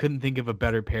 and I couldn't think of a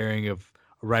better pairing of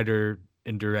a writer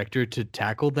and director to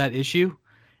tackle that issue.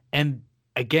 And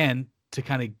again, to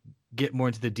kind of get more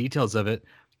into the details of it,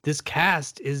 this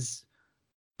cast is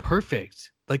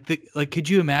perfect. Like could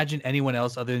you imagine anyone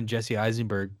else other than Jesse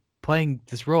Eisenberg playing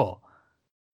this role?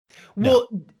 Well,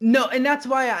 no, and that's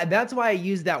why I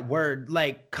used that word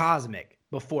like cosmic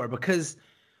before, because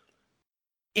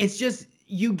it's just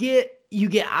you get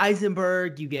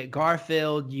Eisenberg, you get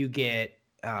Garfield, you get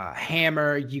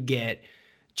Hammer, you get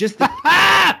just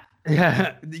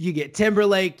you get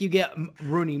Timberlake, you get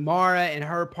Rooney Mara and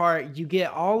her part, you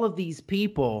get all of these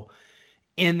people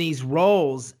in these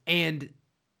roles, and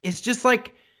it's just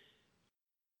like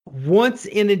once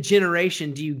in a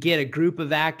generation do you get a group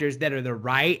of actors that are the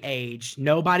right age.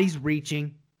 Nobody's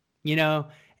reaching,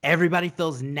 everybody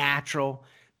feels natural.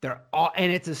 They're all,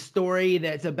 and it's a story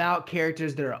that's about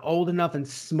characters that are old enough and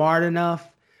smart enough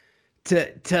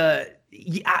to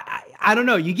I don't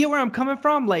know. You get where I'm coming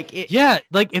from? Like it, yeah,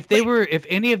 like if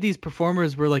any of these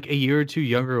performers were like a year or two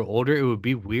younger or older, it would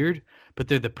be weird, but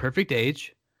they're the perfect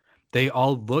age. They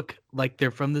all look like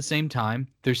they're from the same time.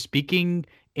 They're speaking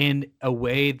in a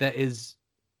way that is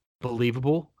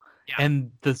believable, and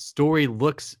the story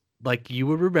looks like you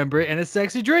would remember it in a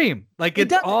sexy dream. Like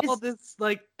it's this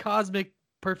like cosmic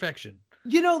perfection.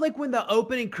 Like when the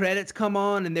opening credits come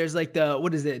on and there's like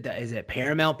what is it? Is it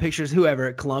Paramount Pictures, whoever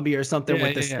at Columbia or something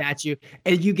with the statue,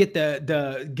 and you get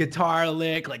the guitar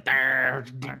lick like,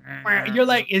 you're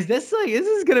like, is this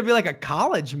gonna be like a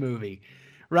college movie?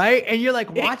 right? And you're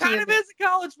like It watching kind it. of is a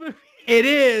college movie. It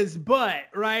is, but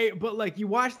right, but like you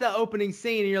watch that opening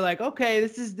scene and you're like, okay,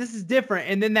 this is different.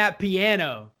 And then that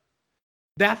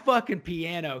fucking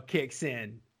piano kicks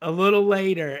in a little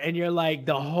later, and you're like,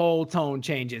 the whole tone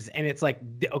changes, and it's like,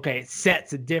 okay, it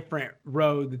sets a different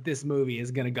road that this movie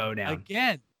is gonna go down.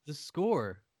 Again, the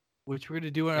score, which we're gonna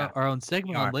do Yeah. our own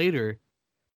segment We on are. later.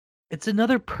 It's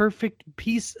another perfect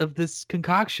piece of this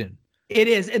concoction. It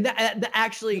is, and I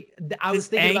was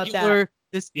thinking about that.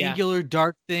 This Yeah. angular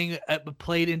dark thing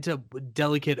played into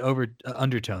delicate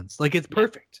undertones. Like it's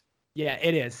perfect. Yeah,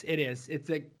 it is.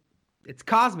 It's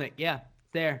cosmic. Yeah,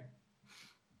 it's there.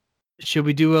 Should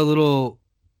we do a little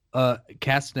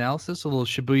cast analysis, a little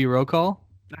Shibuya roll call?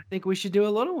 I think we should do a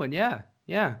little one. Yeah.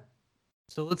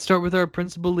 So let's start with our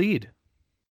principal lead,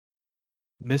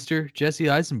 Mr. Jesse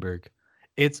Eisenberg.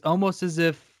 It's almost as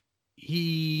if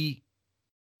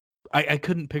I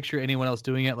couldn't picture anyone else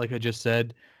doing it. Like I just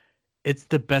said, it's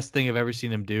the best thing I've ever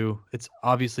seen him do. It's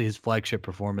obviously his flagship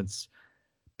performance,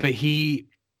 but the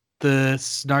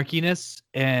snarkiness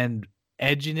and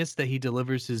edginess that he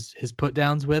delivers his put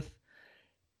downs with,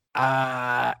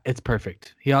 it's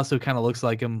perfect. He also kind of looks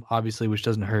like him, obviously, which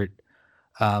doesn't hurt.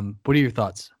 What are your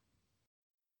thoughts?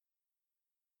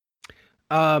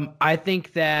 I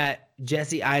think that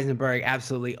Jesse Eisenberg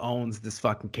absolutely owns this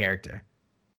fucking character.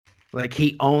 Like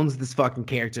he owns this fucking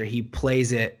character. He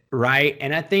plays it right.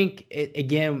 And I think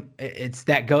it's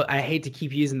that I hate to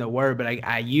keep using the word, but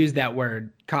I use that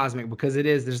word cosmic because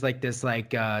there's like this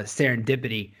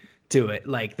serendipity to it.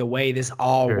 Like the way this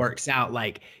all works out.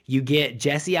 Like you get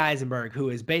Jesse Eisenberg, who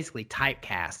is basically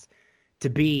typecast to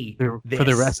be For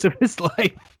the rest of his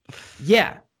life.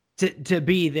 Yeah. To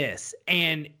be this.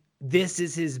 And this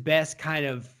is his best kind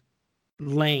of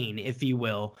lane, if you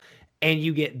will. And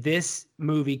you get this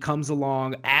movie comes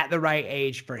along at the right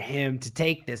age for him to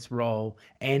take this role,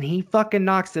 and he fucking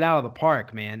knocks it out of the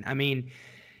park, man. I mean,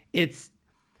 it's,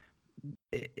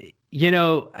 I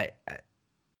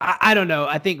don't know.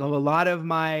 I think a lot of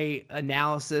my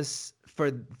analysis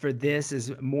for this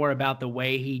is more about the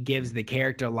way he gives the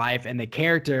character life, and the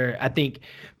character, I think,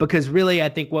 because really, I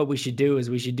think what we should do is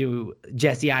we should do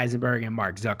Jesse Eisenberg and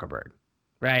Mark Zuckerberg,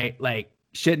 right? Like,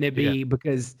 shouldn't it be? Yeah.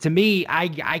 Because to me,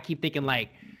 I keep thinking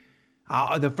like,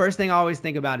 the first thing I always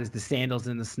think about is the sandals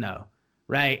in the snow,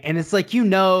 right? And it's like,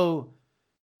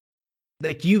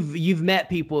 like you've met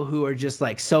people who are just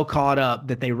like so caught up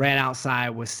that they ran outside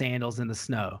with sandals in the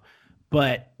snow,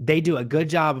 but they do a good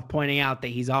job of pointing out that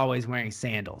he's always wearing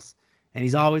sandals. And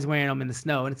he's always wearing them in the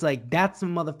snow. And it's like, that's a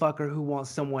motherfucker who wants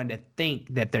someone to think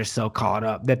that they're so caught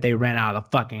up that they ran out of the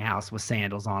fucking house with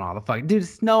sandals on all the fucking... Dude,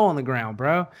 it's snow on the ground,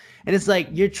 bro. And it's like,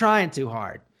 you're trying too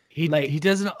hard. He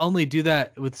doesn't only do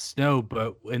that with snow,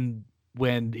 but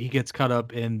when he gets caught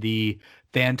up in the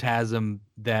phantasm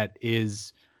that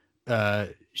is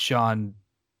Sean...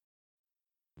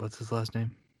 What's his last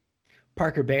name?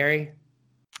 Parker Barry.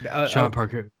 Sean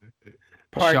Parker.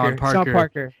 Sean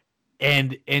Parker.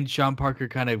 And Sean Parker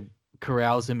kind of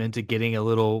corrals him into getting a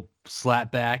little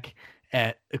slap back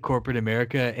at corporate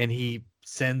America, and he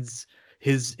sends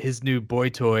his new boy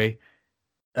toy,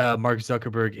 Mark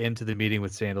Zuckerberg, into the meeting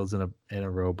with sandals and a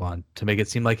robe on to make it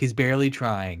seem like he's barely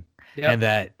trying, and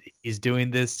that he's doing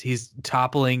this. He's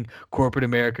toppling corporate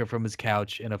America from his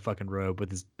couch in a fucking robe with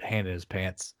his hand in his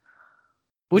pants,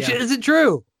 which isn't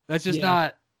true. That's just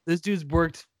not. This dude's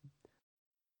worked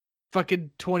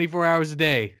fucking 24 hours a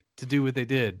day to do what they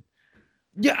did.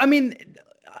 Yeah, I mean,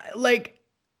 like,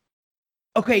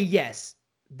 okay, yes,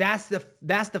 that's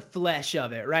the flesh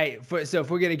of it, right? So if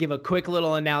we're gonna give a quick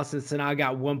little analysis, and I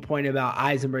got one point about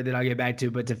Eisenberg that I'll get back to,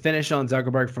 but to finish on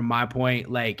Zuckerberg from my point,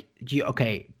 like,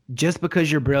 just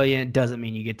because you're brilliant doesn't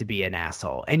mean you get to be an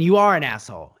asshole, and you are an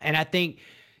asshole. And I think,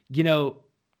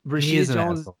 Rashida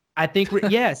Jones. I think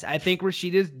yes, I think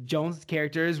Rashida Jones'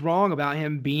 character is wrong about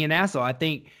him being an asshole.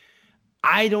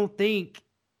 I don't think.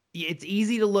 It's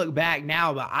easy to look back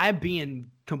now, but I'm being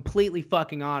completely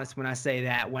fucking honest when I say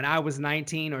that when I was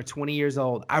 19 or 20 years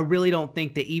old, I really don't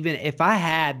think that even if I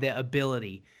had the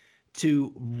ability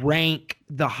to rank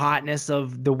the hotness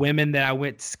of the women that I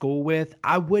went to school with,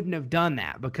 I wouldn't have done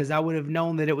that because I would have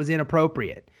known that it was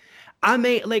inappropriate. I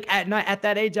may, like, at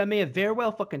that age, I may have very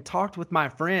well fucking talked with my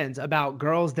friends about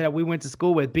girls that we went to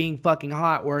school with being fucking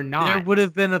hot or not. There would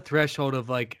have been a threshold of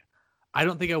like, I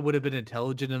don't think I would have been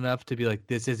intelligent enough to be like,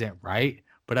 this isn't right.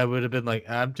 But I would have been like,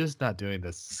 I'm just not doing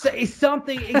this. Say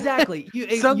something, exactly.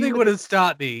 Something would have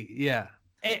stopped me. Yeah.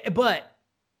 But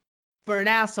for an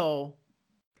asshole,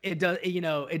 it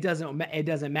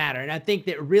doesn't matter. And I think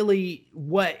that really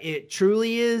what it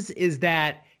truly is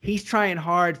that he's trying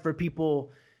hard for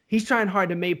people. He's trying hard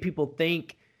to make people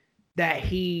think that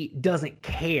he doesn't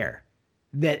care,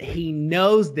 that he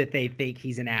knows that they think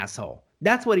he's an asshole.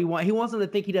 That's what he wants. He wants them to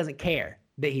think he doesn't care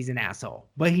that he's an asshole,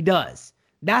 but he does.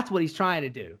 That's what he's trying to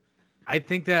do. I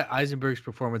think that Eisenberg's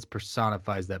performance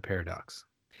personifies that paradox.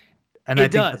 And It I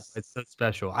think does. it's so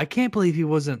special. I can't believe he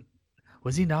wasn't.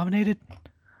 Was he nominated?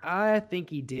 I think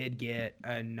he did get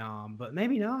a nom, but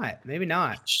maybe not. Maybe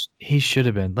not. He should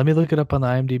have been. Let me look it up on the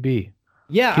IMDb.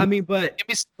 Yeah, Give I mean, but Give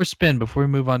me some more spin before we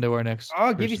move on to our next.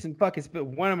 I'll give you person. some fucking spit.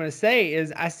 What I'm gonna say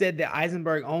is, I said that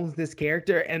Eisenberg owns this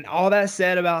character, and all that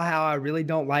said about how I really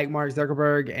don't like Mark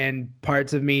Zuckerberg, and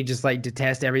parts of me just like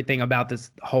detest everything about this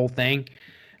whole thing.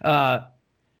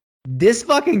 This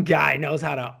fucking guy knows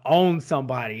how to own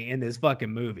somebody in this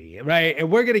fucking movie, right?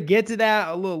 And we're gonna get to that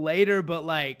a little later, but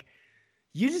like,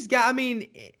 you just got. I mean,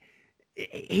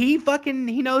 he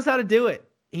knows how to do it.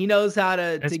 He knows how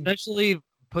to Especially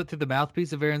put through the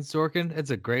mouthpiece of Aaron Sorkin. It's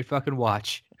a great fucking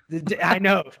watch. I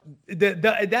know.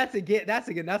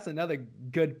 That's another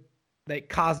good like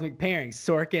cosmic pairing.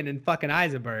 Sorkin and fucking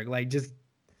Eisenberg. Like just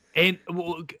And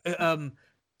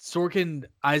Sorkin,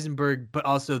 Eisenberg, but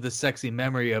also the sexy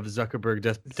memory of Zuckerberg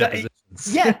depositions.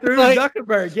 yeah, through Like,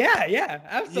 Zuckerberg. Yeah,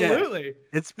 absolutely.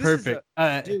 it's This is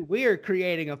perfect. Dude, we are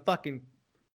creating a fucking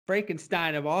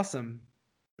Frankenstein of awesome.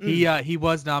 He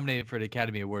was nominated for an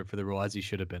Academy Award for the role, as he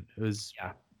should have been. It was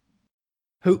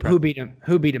Who beat him?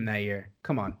 Who beat him that year?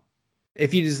 Come on.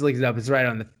 If you just look it up, it's right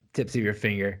on the tips of your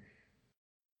finger.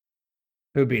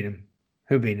 Who beat him?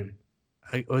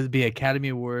 it would be Academy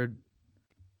Award.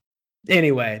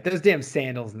 Anyway, those damn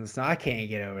sandals in the snow. I can't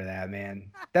get over that, man.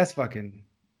 That's fucking.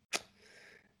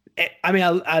 I mean,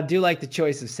 I do like the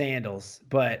choice of sandals,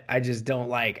 but I just don't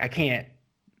like. I can't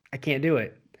do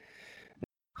it.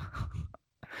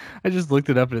 I just looked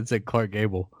it up and it said Clark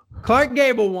Gable. Clark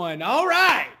Gable won. All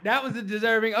right, that was a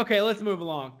deserving. Okay, let's move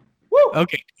along. Woo!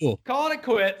 Okay, cool. Calling it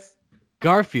quits.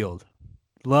 Garfield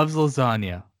loves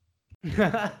lasagna.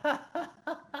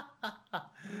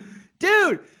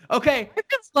 Dude, okay. I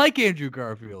just like Andrew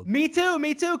Garfield. Me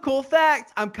too. Cool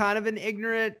fact. I'm kind of an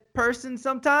ignorant person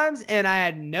sometimes, and I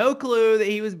had no clue that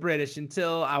he was British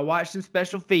until I watched some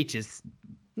special features.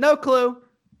 No clue.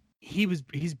 He's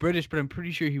British, but I'm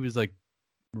pretty sure he was like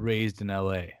raised in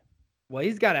LA. Well,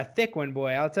 he's got a thick one,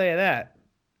 boy. I'll tell you that.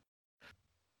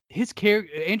 His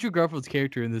character, Andrew Garfield's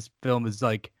character in this film is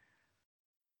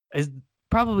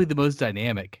probably the most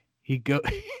dynamic.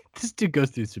 This dude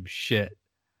goes through some shit.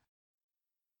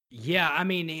 Yeah, I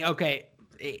mean, okay.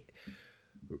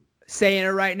 Saying it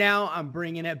right now, I'm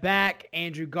bringing it back.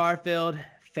 Andrew Garfield,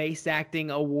 Face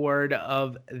Acting Award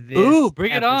of this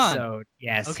bring it on. episode.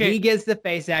 Yes, Okay. he gets the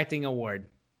Face Acting Award.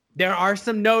 There are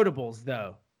some notables,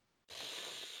 though.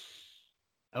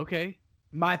 Okay.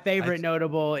 My favorite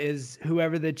notable is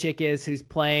whoever the chick is who's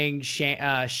playing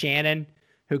Shannon,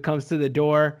 who comes to the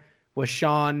door with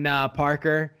Sean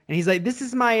Parker. And he's like, "This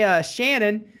is my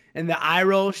Shannon." And the eye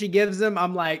roll she gives him,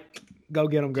 I'm like, "Go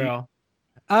get him, girl."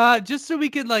 Just so we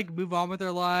could like move on with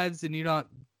our lives and you're not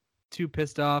too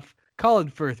pissed off. Colin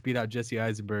Firth beat out Jesse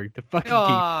Eisenberg. The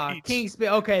fucking King Speech.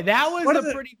 Okay, that was What a is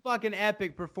it? pretty fucking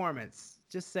epic performance.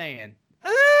 Just saying.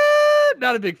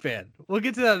 Not a big fan. We'll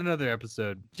get to that in another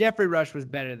episode. Jeffrey Rush was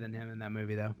better than him in that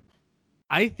movie, though.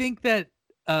 I think that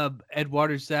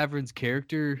Eduardo Saverin's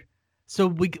character. So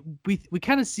we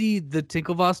kind of see the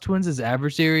Tinklevoss twins as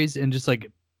adversaries and just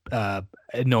like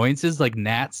annoyances, like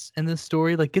gnats in this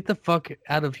story. Like, get the fuck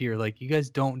out of here! Like, you guys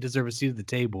don't deserve a seat at the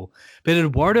table. But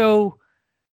Eduardo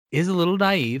is a little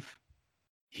naive.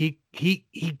 He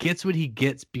gets what he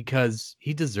gets because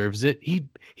he deserves it.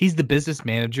 He's the business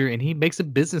manager and he makes a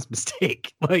business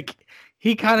mistake. Like,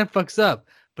 he kind of fucks up,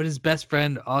 but his best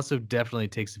friend also definitely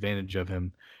takes advantage of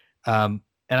him. And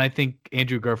I think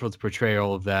Andrew Garfield's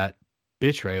portrayal of that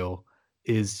betrayal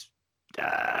is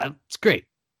it's great.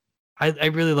 I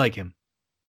really like him.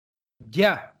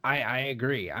 Yeah, I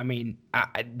agree. I mean,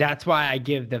 that's why I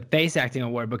give the Face Acting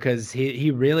Award, because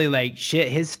he really like shit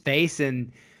his face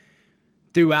and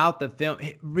throughout the film,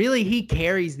 really he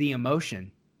carries the emotion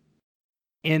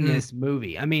in this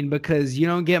movie. I mean, because you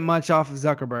don't get much off of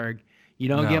Zuckerberg. You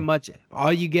don't get much.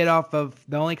 All you get off of,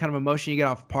 the only kind of emotion you get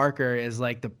off Parker is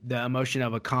like the emotion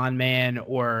of a con man,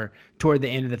 or toward the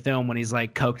end of the film when he's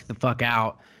like coked the fuck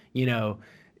out. You know,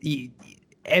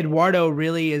 Eduardo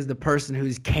really is the person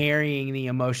who's carrying the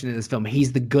emotion in this film.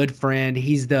 He's the good friend.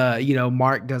 He's the,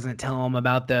 Mark doesn't tell him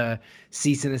about the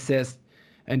cease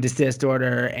and desist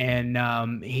order.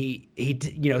 And he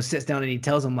sits down and he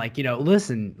tells him, like,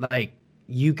 listen, like,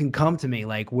 you can come to me,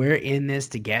 like, we're in this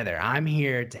together. I'm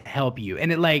here to help you.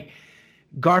 And it like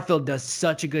Garfield does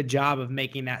such a good job of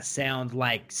making that sound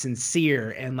like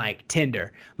sincere and like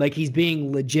tender. Like he's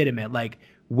being legitimate. Like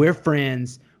we're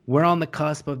friends. We're on the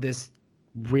cusp of this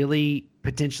really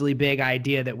potentially big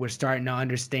idea that we're starting to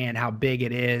understand how big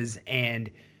it is. And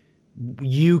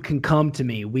you can come to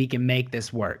me. We can make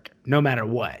this work no matter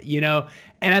what, you know?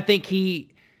 And I think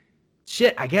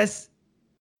I guess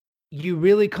you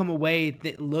really come away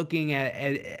looking at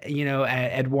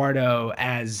Eduardo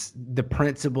as the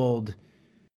principled,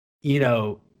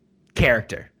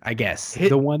 character, I guess.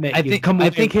 The one that I think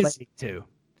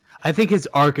his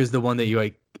arc is the one that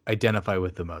you identify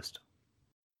with the most.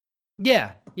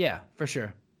 Yeah, for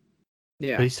sure.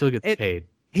 Yeah. But he still gets paid.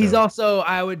 He's also,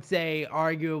 I would say,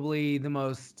 arguably the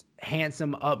most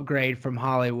handsome upgrade from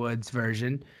Hollywood's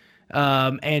version.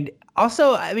 And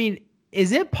also, I mean,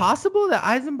 is it possible that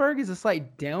Eisenberg is a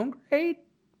slight downgrade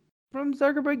from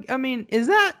Zuckerberg? I mean, is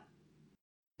that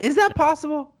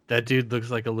possible? That dude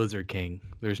looks like a lizard king.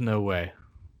 There's no way.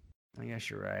 I guess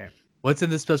you're right. What's in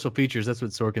the special features? That's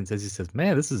what Sorkin says. He says,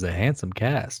 "Man, this is a handsome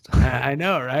cast." I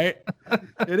know, right?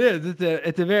 It is.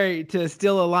 It's a very, to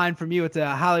steal a line from you, it's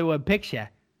a Hollywood picture.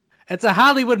 It's a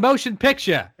Hollywood motion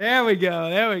picture. There we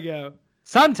go.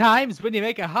 Sometimes when you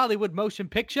make a Hollywood motion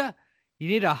picture, you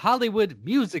need a Hollywood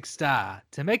music star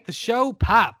to make the show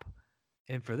pop.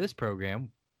 And for this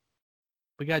program,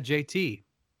 we got JT.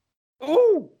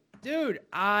 Oh, dude,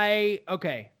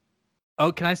 okay.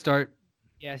 Oh, can I start?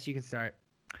 Yes, you can start.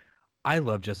 I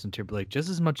love Justin Timberlake just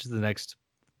as much as the next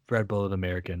Red Bullet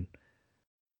American.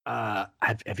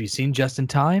 Have you seen Just in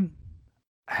Time?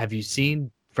 Have you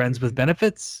seen Friends with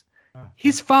Benefits?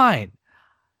 He's fine.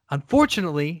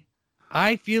 Unfortunately,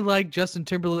 I feel like Justin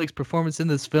Timberlake's performance in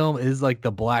this film is like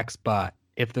the black spot,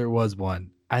 if there was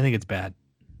one. I think it's bad.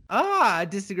 I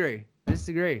disagree.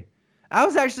 I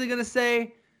was actually going to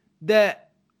say that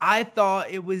I thought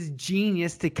it was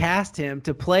genius to cast him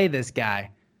to play this guy.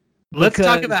 Let's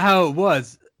talk about how it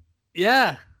was.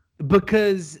 Yeah.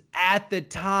 Because at the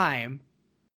time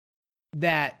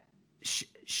that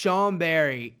Sean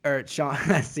Barry, I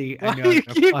know you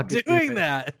keep doing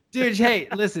that? Dude, hey,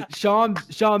 listen, Sean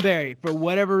Barry, for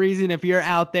whatever reason, if you're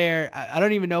out there, I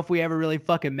don't even know if we ever really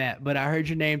fucking met, but I heard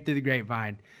your name through the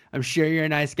grapevine. I'm sure you're a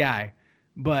nice guy,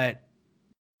 but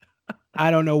I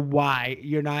don't know why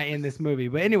you're not in this movie.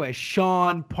 But anyway,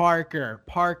 Sean Parker.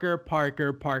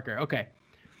 Okay.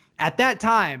 At that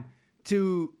time,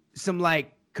 to some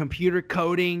like computer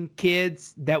coding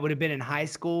kids that would have been in high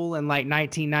school in like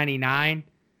 1999,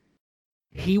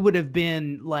 he would have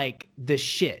been like the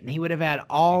shit, and he would have had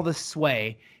all the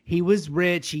sway. He was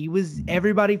rich.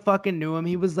 Everybody fucking knew him.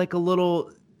 He was like a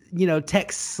little,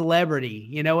 tech celebrity.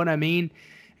 You know what I mean?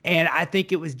 And I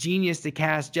think it was genius to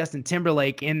cast Justin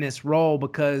Timberlake in this role,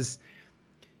 because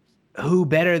who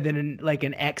better than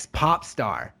an ex-pop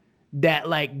star that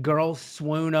like girls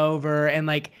swoon over, and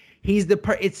like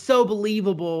it's so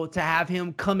believable to have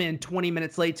him come in 20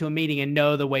 minutes late to a meeting and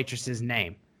know the waitress's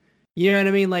name. You know what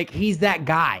I mean? Like he's that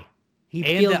guy. He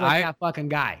feels like that fucking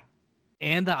guy.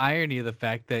 And the irony of the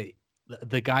fact that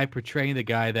the guy portraying the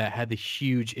guy that had the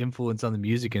huge influence on the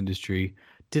music industry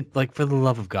did, like, for the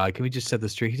love of God, can we just set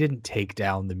this straight? He didn't take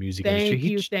down the music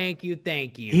industry. Thank you.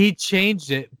 He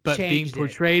changed it, but being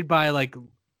portrayed by like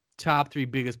top 3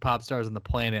 biggest pop stars on the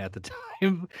planet at the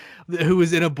time, who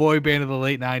was in a boy band in the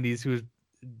late 90s, who was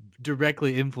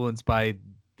directly influenced by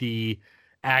the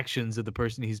actions of the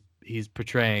person he's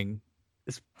portraying,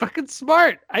 is fucking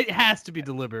smart. It has to be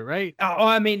deliberate, right?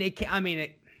 It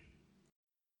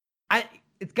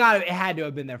had to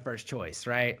have been their first choice,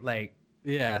 right? Like,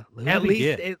 yeah, at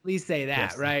least say that,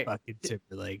 Justin right? Fucking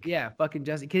Timberlake. Yeah, fucking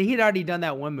Justin. He'd already done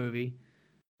that one movie.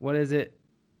 What is it?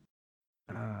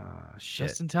 Shit.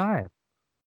 Just in Time.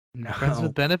 No. Friends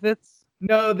with Benefits?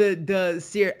 No, the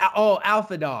series. Oh,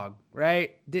 Alpha Dog,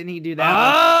 right? Didn't he do that?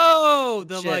 Oh,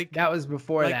 that was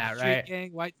before that, right?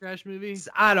 Gang, white trash movie.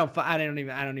 I don't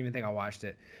even think I watched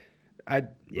it.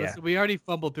 Listen, we already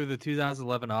fumbled through the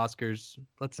 2011 Oscars.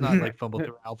 Let's not fumble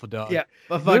through Alpha Dog. Yeah,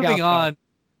 but moving on.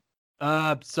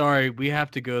 Sorry, we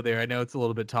have to go there. I know it's a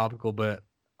little bit topical, but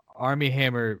Armie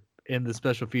Hammer in the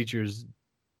special features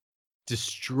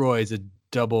destroys a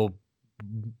double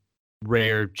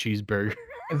rare cheeseburger.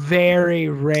 Very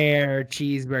rare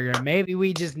cheeseburger. Maybe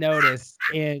we just noticed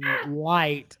in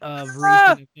light of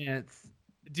recent events.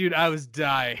 Dude, I was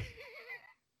dying.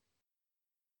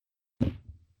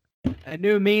 A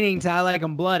new meaning to I like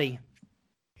 'em bloody.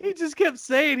 He just kept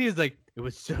saying, he was like, it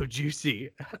was so juicy.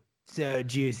 So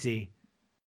juicy.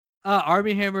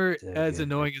 Armie Hammer is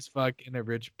annoying as fuck and a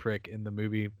rich prick in the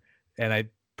movie, and I'm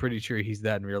pretty sure he's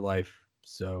that in real life.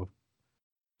 So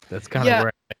that's kind of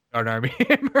where on Army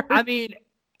Hammer. I mean,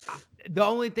 the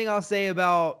only thing I'll say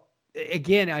about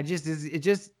again,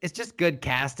 it's just good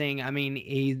casting. I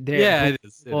mean, they're it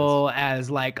is. as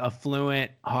like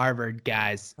affluent Harvard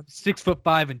guys. I'm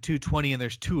 6'5" and 220, and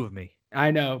there's two of me.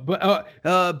 I know, but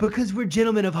because we're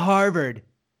gentlemen of Harvard,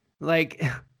 like,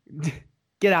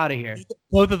 get out of here.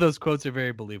 Both of those quotes are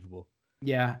very believable.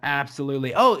 Yeah,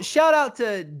 absolutely. Oh, shout out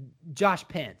to Josh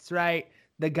Pence, right?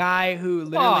 The guy who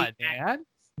literally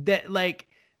that like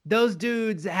those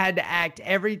dudes had to act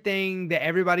everything that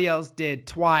everybody else did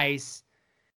twice,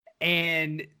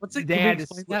 and they had to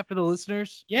explain that for the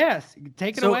listeners. Yes,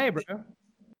 take it away, bro.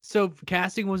 So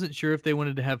casting wasn't sure if they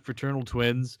wanted to have fraternal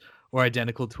twins or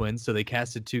identical twins, so they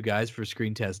casted two guys for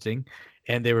screen testing,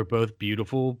 and they were both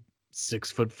beautiful,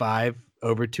 6'5",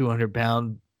 over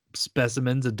 200-pound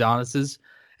specimens, Adonises,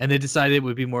 and they decided it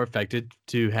would be more effective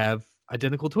to have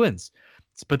identical twins.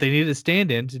 But they needed a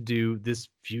stand-in to do this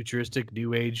futuristic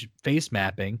new age face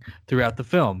mapping throughout the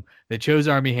film. They chose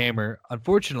Armie Hammer.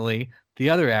 Unfortunately, the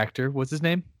other actor, what's his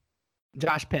name?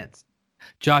 Josh Pence.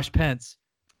 Josh Pence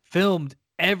filmed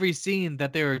every scene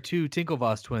that there are two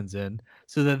Tinklevoss twins in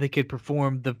so that they could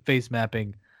perform the face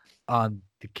mapping on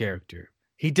the character.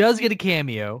 He does get a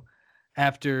cameo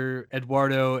after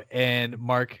Eduardo and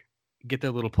Mark get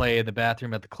their little play in the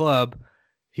bathroom at the club.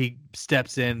 He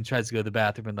steps in, tries to go to the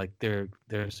bathroom, and like there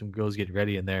are some girls getting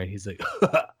ready in there, and he's like,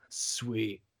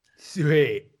 sweet.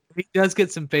 He does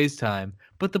get some FaceTime,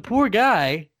 but the poor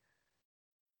guy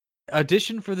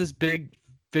auditioned for this big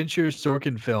Fincher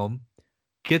Sorkin film,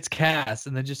 gets cast,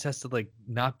 and then just has to like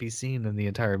not be seen in the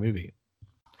entire movie.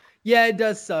 Yeah, it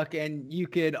does suck, and you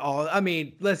could I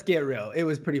mean, let's get real. It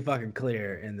was pretty fucking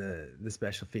clear in the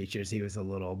special features. He was a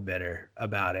little bitter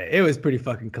about it. It was pretty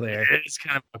fucking clear. It's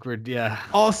kind of awkward, yeah.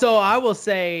 Also, I will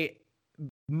say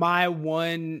my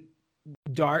one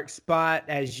dark spot,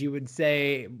 as you would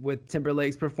say, with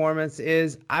Timberlake's performance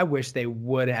is I wish they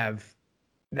would have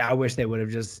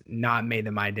just not made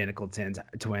them identical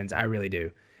twins. I really do.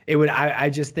 It would. I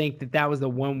just think that was the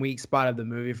one weak spot of the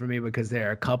movie for me, because there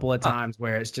are a couple of times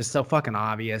where it's just so fucking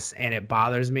obvious and it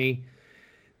bothers me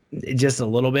just a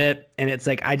little bit. And it's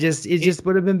like, it just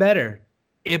would have been better.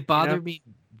 It bothered me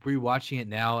rewatching it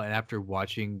now, and after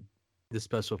watching the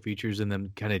special features and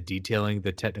them kind of detailing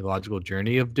the technological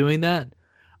journey of doing that,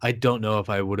 I don't know if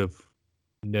I would have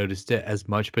noticed it as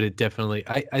much, but it definitely,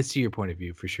 I see your point of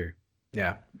view for sure.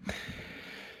 Yeah.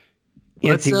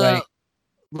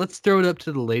 Let's throw it up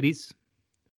to the ladies.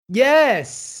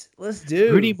 Yes, let's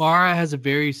do. Rooney Mara has a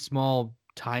very small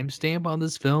timestamp on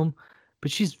this film,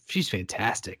 but she's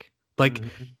fantastic. Like,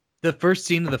 the first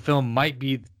scene of the film might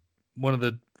be one of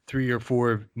the 3 or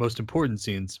 4 most important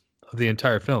scenes of the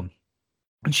entire film,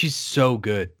 and she's so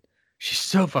good. She's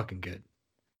so fucking good.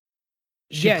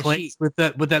 She plays with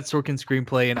that Sorkin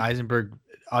screenplay, and Eisenberg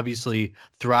obviously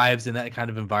thrives in that kind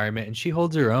of environment, and she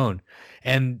holds her own.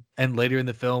 And later in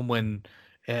the film, when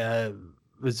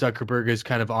Zuckerberg is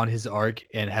kind of on his arc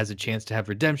and has a chance to have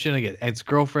redemption against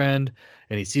ex-girlfriend,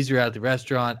 and he sees her out at the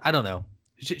restaurant. I don't know.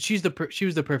 She was the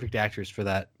perfect actress for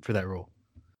that role.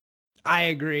 I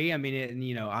agree. I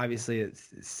mean, obviously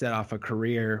it's set off a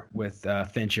career with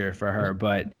Fincher for her,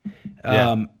 but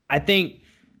I think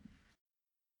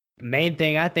main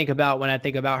thing I think about when I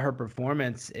think about her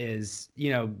performance is,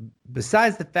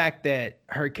 besides the fact that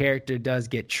her character does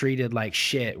get treated like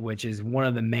shit, which is one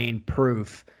of the main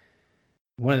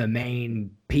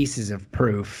pieces of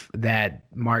proof that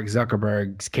Mark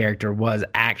Zuckerberg's character was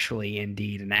actually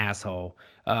indeed an asshole.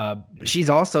 She's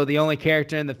also the only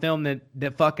character in the film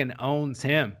that fucking owns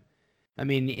him. I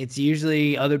mean, it's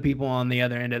usually other people on the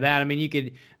other end of that. I mean, you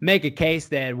could make a case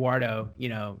that Eduardo,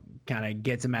 kind of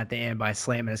gets him at the end by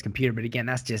slamming his computer. But again,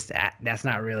 that's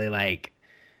not really like,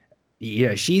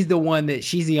 she's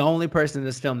the only person in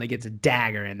this film that gets a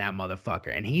dagger in that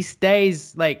motherfucker. And he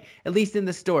stays, like, at least in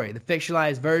the story, the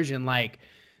fictionalized version, like,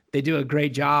 they do a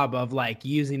great job of like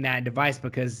using that device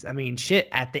because, I mean, shit,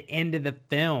 at the end of the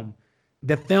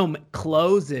film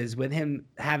closes with him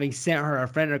having sent her a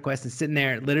friend request and sitting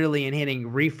there literally and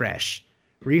hitting refresh.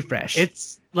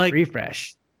 It's like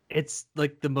refresh. It's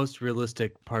like the most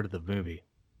realistic part of the movie.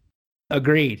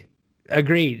 Agreed. I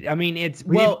mean,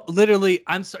 literally,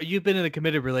 I'm sorry, you've been in a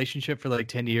committed relationship for like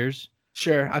 10 years.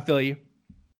 Sure, I feel you.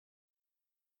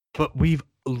 But we've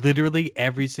literally,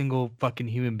 every single fucking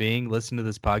human being listening to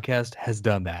this podcast has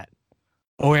done that.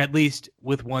 Or at least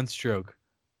with one stroke.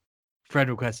 Friend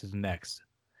request is next.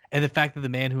 And the fact that the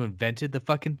man who invented the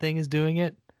fucking thing is doing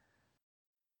it,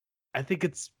 I think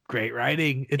it's great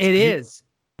writing. It is.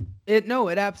 It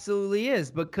absolutely is,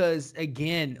 because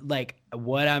again, like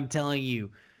what I'm telling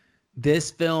you,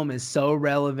 this film is so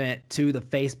relevant to the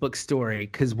Facebook story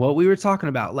because what we were talking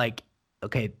about, like,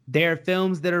 okay, there are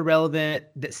films that are relevant,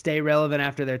 that stay relevant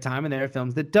after their time, and there are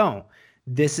films that don't.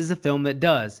 This is a film that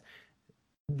does.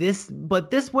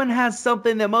 But this one has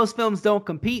something that most films don't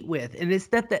compete with, and it's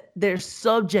that their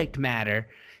subject matter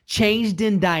changed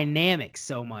in dynamics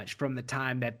so much from the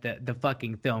time that the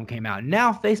fucking film came out.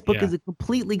 Now Facebook is a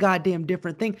completely goddamn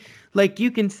different thing. Like,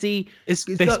 you can see, is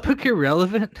Facebook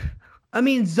irrelevant? I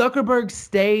mean, Zuckerberg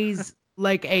stays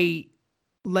like he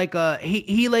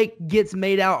gets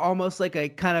made out almost like a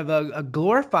kind of a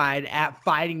glorified at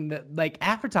fighting the like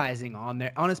advertising on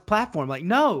his platform. Like,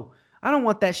 no, I don't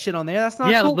want that shit on there. That's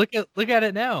not cool. Look at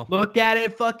it now. Look at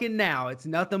it fucking now. It's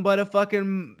nothing but a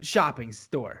fucking shopping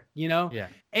store, you know? Yeah.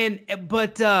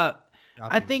 But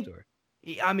I think store.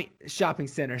 I mean, shopping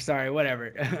center, sorry,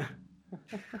 whatever.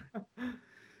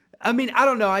 I mean, I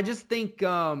don't know. I just think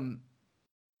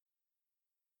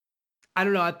I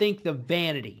don't know. I think the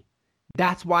vanity,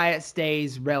 that's why it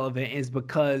stays relevant, is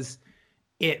because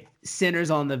it centers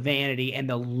on the vanity and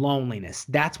the loneliness.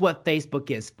 That's what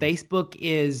Facebook is. Facebook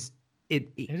is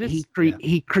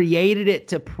he created it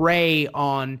to prey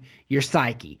on your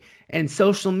psyche, and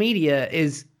social media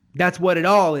that's what it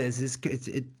all is.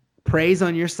 It preys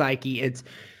on your psyche. It's,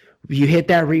 you hit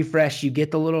that refresh, you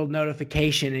get the little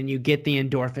notification, and you get the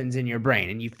endorphins in your brain,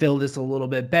 and you feel this a little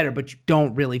bit better, but you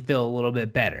don't really feel a little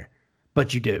bit better.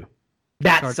 But you do.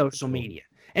 That's social media.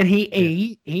 And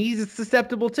he's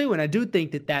susceptible too. And I do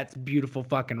think that that's beautiful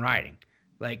fucking writing.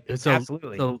 Like,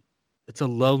 absolutely. It's a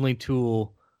lonely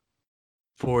tool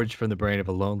forged from the brain of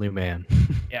a lonely man.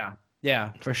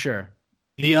 Yeah, for sure.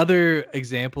 The other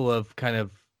example of kind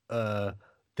of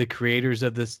the creators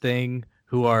of this thing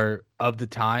who are of the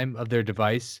time of their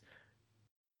device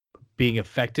being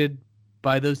affected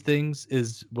by those things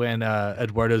is when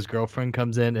Eduardo's girlfriend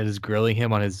comes in and is grilling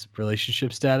him on his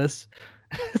relationship status.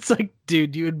 It's like,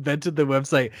 dude, you invented the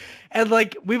website, and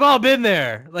like, we've all been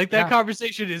there. Like, that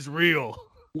conversation is real.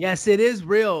 Yes, it is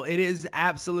real. It is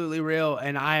absolutely real,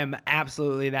 and I am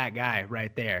absolutely that guy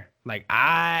right there. Like,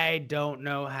 I don't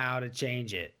know how to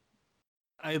change it.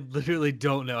 I literally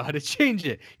don't know how to change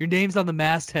it. Your name's on the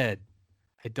masthead.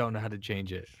 I don't know how to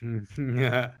change it.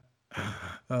 Yeah.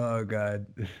 Oh God,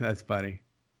 that's funny.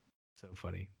 So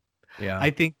funny. Yeah. I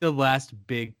think the last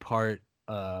big part,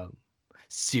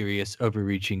 serious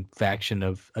overreaching faction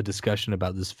of a discussion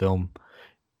about this film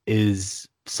is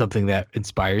something that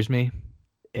inspires me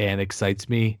and excites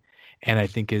me, and I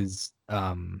think is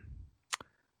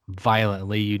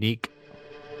violently unique,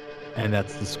 and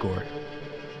that's the score.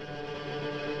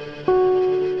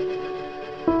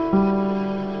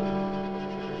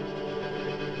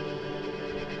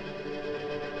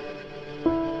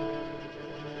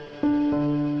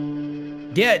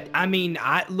 Yeah, I mean,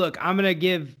 I'm gonna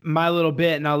give my little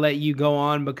bit, and I'll let you go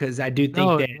on, because I do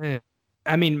think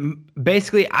I mean,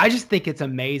 basically, I just think it's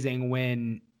amazing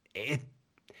when it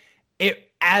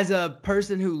as a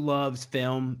person who loves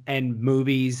film and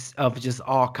movies of just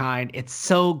all kind, it's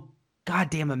so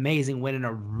goddamn amazing when an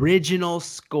original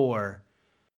score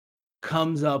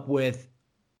comes up with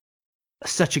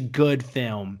such a good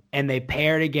film and they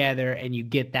pair together and you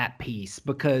get that piece,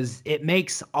 because it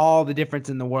makes all the difference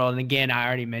in the world. And again, I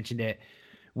already mentioned it.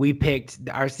 We picked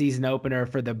our season opener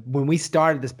when we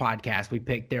started this podcast, we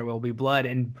picked There Will Be Blood.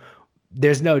 And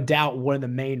there's no doubt one of the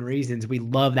main reasons we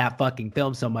love that fucking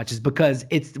film so much is because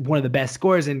it's one of the best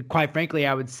scores. And quite frankly,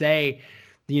 I would say,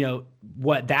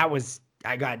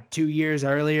 I got 2 years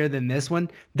earlier than this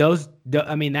one.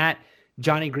 That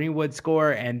Johnny Greenwood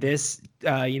score and this,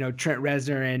 Trent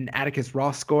Reznor and Atticus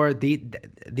Ross score,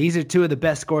 these are two of the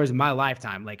best scores in my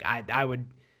lifetime. Like, I would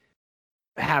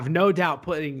have no doubt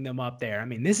putting them up there. I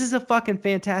mean, this is a fucking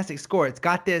fantastic score. It's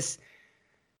got this,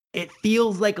 it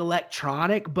feels like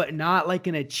electronic, but not like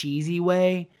in a cheesy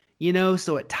way,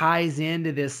 so it ties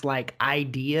into this like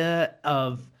idea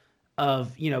of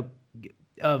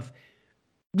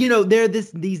they're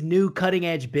these new cutting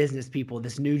edge business people,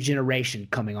 this new generation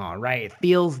coming on, right? It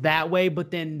feels that way,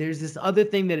 but then there's this other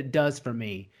thing that it does for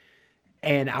me,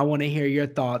 and I want to hear your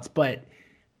thoughts. But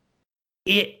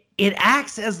it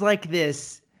acts as like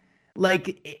this,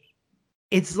 like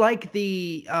it's like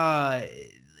the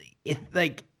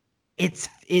it's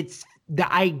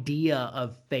the idea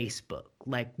of Facebook,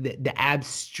 like the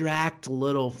abstract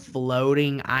little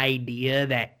floating idea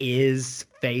that is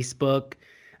Facebook.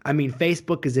 I mean,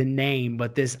 Facebook is a name,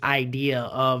 but this idea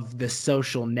of the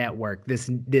social network, this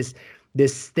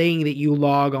thing that you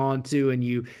log on to and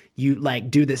you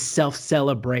like do the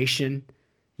self-celebration,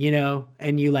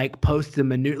 and you like post the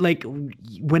menu, like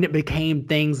when it became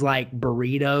things like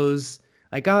burritos,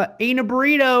 Like, eating a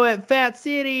burrito at Fat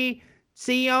City.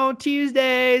 See you on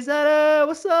Tuesdays.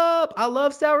 What's up? I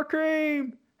love sour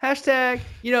cream. Hashtag.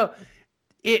 You know,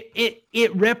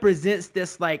 it represents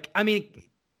this, like, I mean,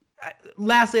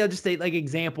 lastly, I'll just say, like,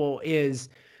 example is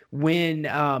when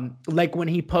when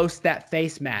he posts that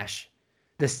face mash,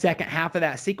 the second half of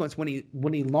that sequence, when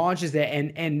he launches it,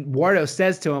 and Wardo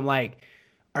says to him, like,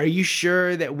 are you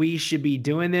sure that we should be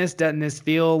doing this? Doesn't this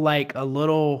feel like a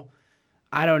little,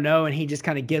 I don't know? And he just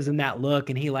kind of gives him that look,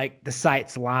 and he, like, the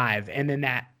site's live, and then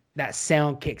that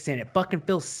sound kicks in. It fucking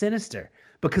feels sinister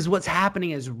because what's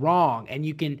happening is wrong, and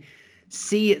you can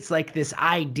see it's like this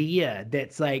idea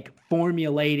that's like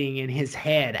formulating in his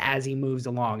head as he moves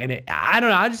along. And I don't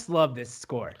know, I just love this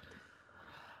score.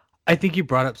 I think you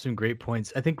brought up some great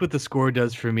points. I think what the score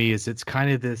does for me is it's kind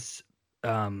of this,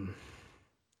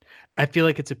 I feel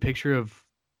like it's a picture of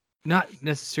not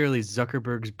necessarily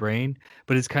Zuckerberg's brain,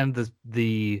 but it's kind of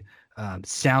the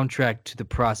soundtrack to the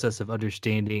process of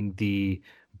understanding the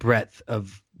breadth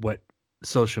of what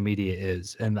social media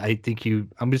is. And I think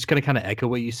I'm just going to kind of echo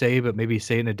what you say, but maybe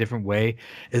say it in a different way,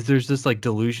 is there's this like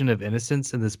delusion of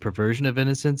innocence and this perversion of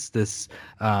innocence, this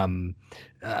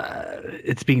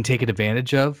it's being taken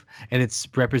advantage of, and it's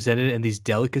represented in these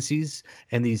delicacies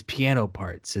and these piano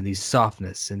parts and these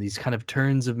softness and these kind of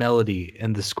turns of melody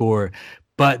in the score.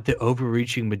 But the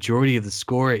overreaching majority of the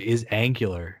score is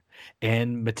angular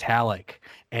and metallic,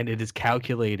 and it is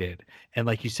calculated, and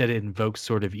like you said, it invokes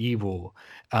sort of evil.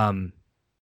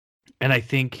 And I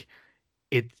think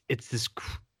it's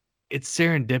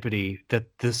serendipity that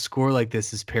this score like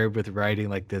this is paired with writing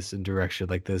like this and direction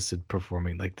like this and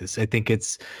performing like this. I think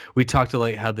we talked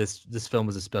about how this film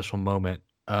is a special moment,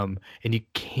 and you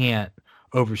can't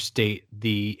overstate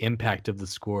the impact of the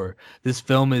score. This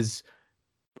film is,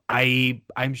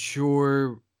 I'm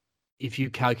sure if you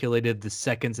calculated the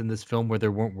seconds in this film where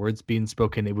there weren't words being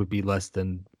spoken, it would be less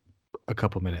than a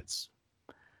couple minutes.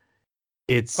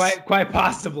 It's quite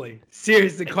possibly.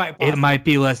 Seriously, quite possibly. It might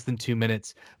be less than 2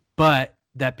 minutes. But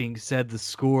that being said, the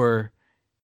score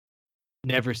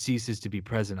never ceases to be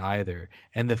present either.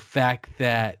 And the fact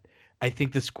that I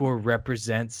think the score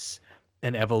represents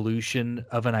an evolution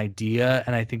of an idea,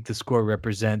 and I think the score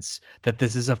represents that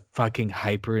this is a fucking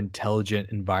hyper intelligent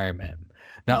environment.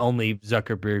 Not only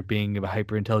Zuckerberg being a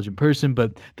hyper intelligent person,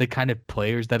 but the kind of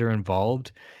players that are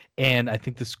involved. And I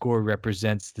think the score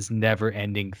represents this never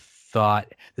ending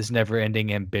thought, this never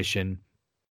ending ambition.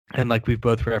 And like we've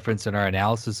both referenced in our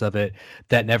analysis of it,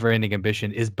 that never ending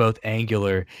ambition is both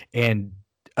angular and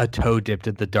a toe dipped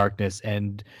in the darkness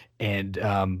and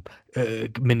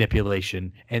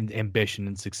manipulation and ambition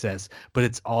and success. But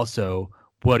it's also,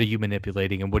 what are you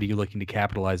manipulating and what are you looking to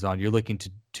capitalize on? You're looking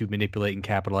to manipulate and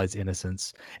capitalize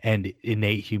innocence and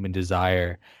innate human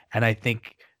desire. And I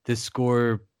think this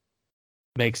score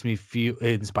makes me feel,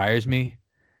 it inspires me,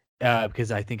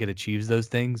 because I think it achieves those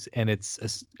things, and it's I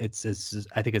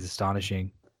think it's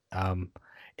astonishing. And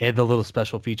the little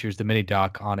special features, the mini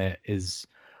doc on it, is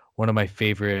one of my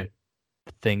favorite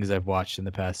things I've watched in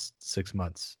the past 6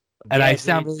 months. And yeah, I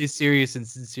sound really serious and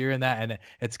sincere in that, and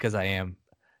it's because I am.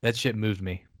 That shit moved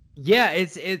me. Yeah,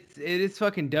 it is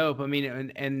fucking dope. I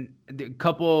mean, and a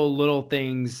couple little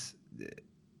things.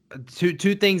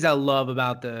 Two things I love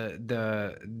about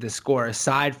the score,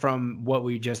 aside from what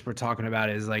we just were talking about,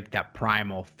 is like that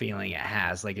primal feeling it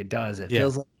has. Like it does. It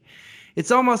feels like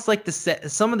it's almost like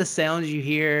some of the sounds you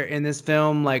hear in this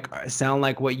film like sound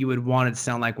like what you would want it to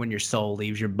sound like when your soul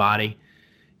leaves your body.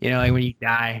 You know, like when you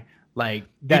die. Like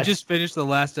you just finished the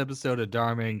last episode of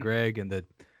Dharma and Greg, and the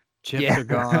chips are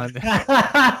gone.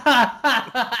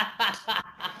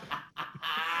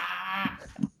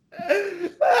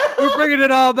 We're bringing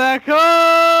it all back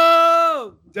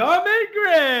home. Dom and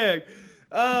Greg.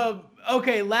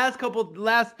 Okay,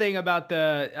 last thing about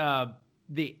the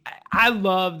I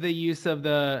love the use of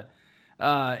the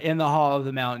in the Hall of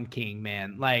the Mountain King,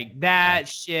 man. Like that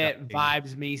shit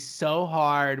vibes me so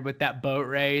hard with that boat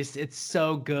race. It's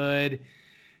so good.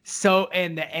 So,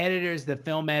 and the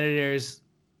film editors,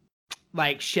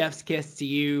 like chef's kiss to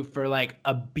you for like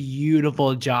a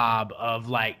beautiful job of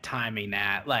like timing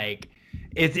that. Like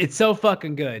it's so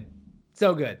fucking good.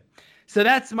 So good. So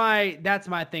that's my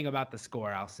thing about the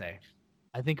score, I'll say.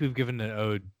 I think we've given an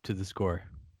ode to the score.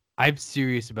 I'm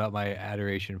serious about my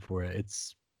adoration for it.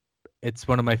 It's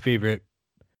one of my favorite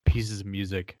pieces of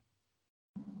music,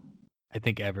 I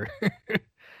think, ever.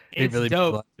 It's really dope.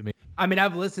 Means a lot to me. I mean,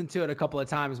 I've listened to it a couple of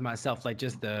times myself, like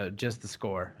just the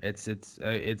score.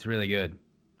 It's really good.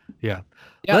 Yeah.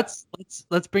 Let's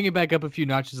bring it back up a few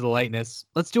notches of lightness.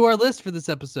 Let's do our list for this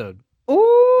episode.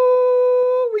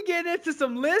 Ooh, we get into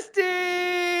some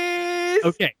listings.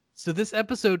 Okay. So this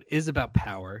episode is about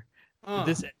power.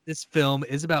 This film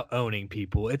is about owning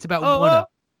people. It's about Oh, one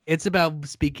up. It's about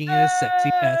speaking in a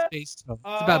sexy, fast-paced tone.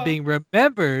 It's about being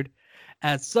remembered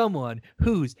as someone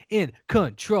who's in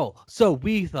control. So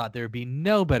we thought there would be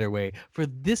no better way for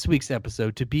this week's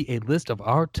episode to be a list of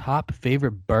our top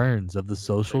favorite burns of the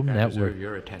social network.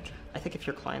 Your attention. I think if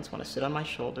your clients want to sit on my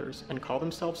shoulders and call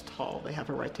themselves tall, they have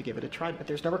a right to give it a try, but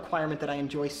there's no requirement that I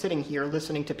enjoy sitting here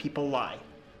listening to people lie.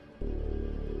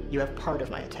 You have part of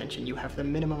my attention. You have the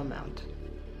minimum amount.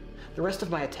 The rest of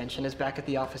my attention is back at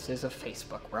the offices of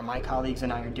Facebook, where my colleagues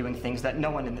and I are doing things that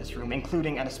no one in this room,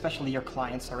 including and especially your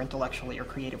clients, are intellectually or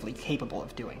creatively capable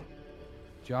of doing.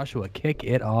 Joshua, kick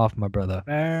it off, my brother.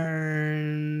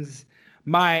 Burns.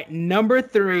 My number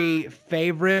 3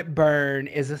 favorite burn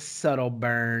is a subtle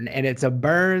burn, and it's a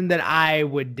burn that I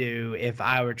would do if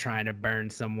I were trying to burn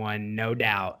someone, no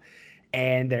doubt.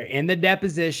 And they're in the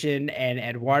deposition, and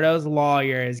Eduardo's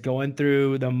lawyer is going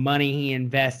through the money he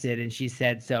invested, and she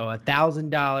said, so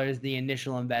 $1,000 the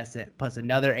initial investment plus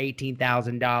another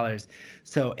 $18,000.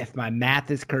 So if my math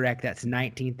is correct, that's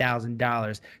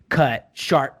 $19,000. Cut,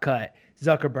 sharp cut,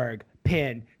 Zuckerberg,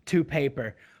 pen to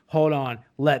paper. Hold on,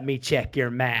 let me check your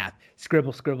math.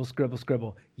 Scribble, scribble, scribble,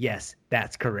 scribble. Yes,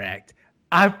 that's correct.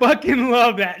 I fucking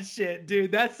love that shit,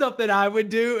 dude. That's something I would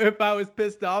do if I was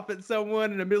pissed off at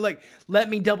someone and I'd be like, let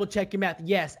me double check your math.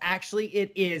 Yes, actually,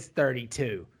 it is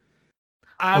 32.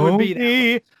 I would be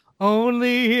that.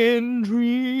 Only in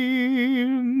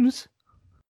dreams.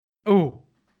 Ooh.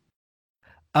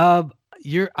 I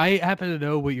happen to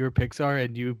know what your picks are,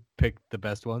 and you picked the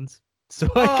best ones. So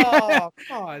Oh,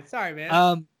 come on. Sorry,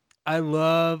 man. I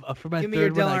love for my Give me your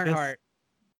third Dale one. Earnhart.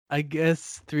 I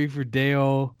guess 3 for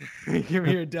Dale. Give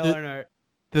me your Dale Earnhardt.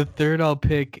 The third I'll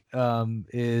pick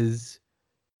is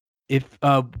if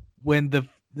when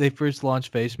they first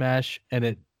launched Face Mash and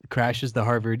it crashes the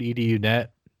Harvard EDU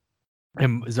net,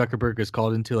 and Zuckerberg is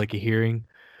called into like a hearing,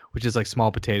 which is like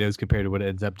small potatoes compared to what it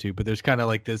ends up to. But there's kind of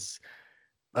like this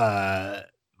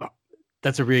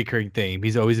that's a recurring theme.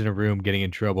 He's always in a room getting in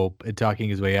trouble and talking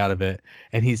his way out of it.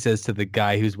 And he says to the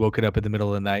guy who's woken up in the middle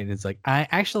of the night, and it's like, I'm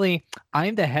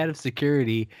the head of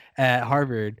security at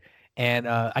Harvard, and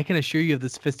I can assure you of the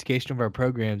sophistication of our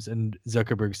programs. And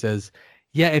Zuckerberg says,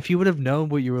 yeah, if you would have known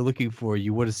what you were looking for,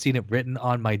 you would have seen it written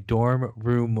on my dorm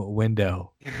room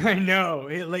window. I know.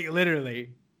 It literally.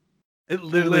 It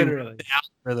literally. The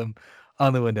algorithm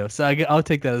on the window. So I'll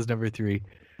take that as number 3.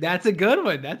 That's a good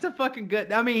one. That's a fucking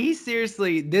good. I mean,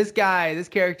 this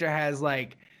character has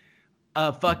like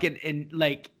a fucking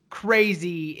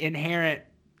crazy inherent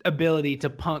ability to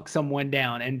punk someone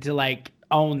down and to like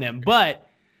own them. But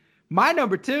my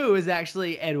number 2 is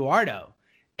actually Eduardo.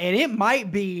 And it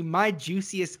might be my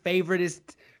juiciest,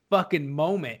 favoriteest fucking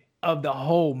moment of the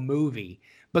whole movie.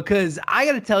 Because I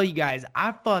got to tell you guys,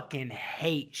 I fucking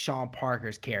hate Sean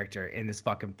Parker's character in this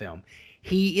fucking film.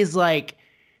 He is like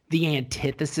the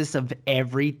antithesis of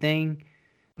everything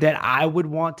that I would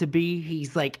want to be.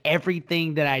 He's like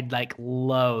everything that I'd like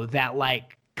loathe, that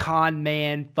like con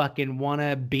man fucking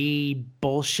wanna be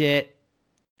bullshit.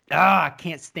 I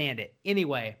can't stand it.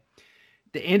 Anyway,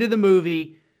 the end of the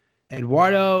movie,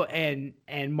 Eduardo and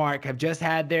Mark have just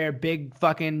had their big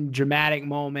fucking dramatic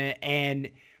moment, and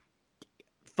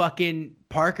fucking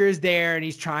Parker's there, and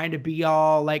he's trying to be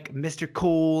all like Mr.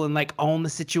 Cool and like own the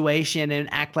situation and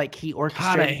act like he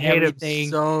orchestrated everything.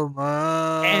 Him so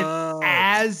much. And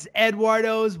as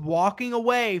Eduardo's walking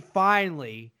away,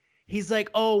 finally, he's like,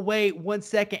 oh, wait, 1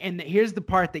 second. And here's the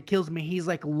part that kills me. He's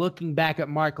like looking back at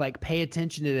Mark, like, pay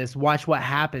attention to this. Watch what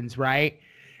happens, right?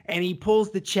 And he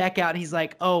pulls the check out, and he's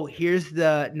like, oh, here's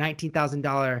the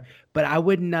 $19,000, but I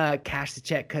wouldn't cash the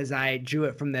check because I drew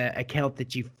it from the account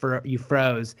that you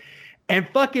froze. And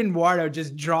fucking Eduardo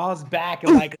just draws back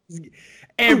and like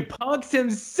and punks him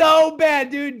so bad,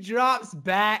 dude. Drops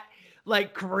back,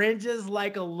 like cringes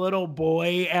like a little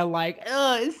boy, and like,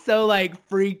 it's so like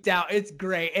freaked out. It's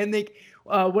great. And they,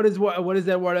 what does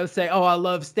Eduardo say? Oh, I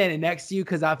love standing next to you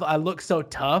because I look so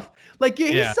tough. Like,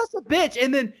 he's such a bitch.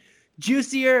 And then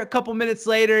juicier, a couple minutes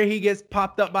later, he gets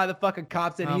popped up by the fucking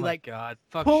cops, and he like, God,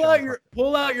 pull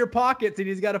out your pockets, and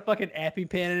he's got a fucking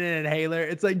EpiPen and an inhaler.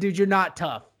 It's like, dude, you're not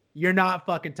tough. You're not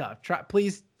fucking tough.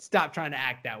 Please stop trying to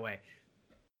act that way.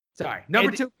 Sorry. Number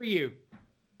 2 for you.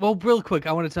 Well, real quick,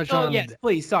 I want to touch on. Oh, yes,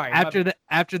 please. Sorry.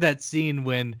 After that scene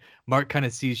when Mark kind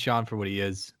of sees Sean for what he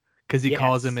is, because he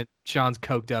calls him, and Sean's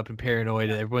coked up and paranoid,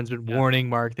 and everyone's been warning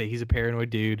Mark that he's a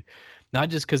paranoid dude, not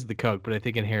just because of the coke, but I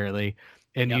think inherently.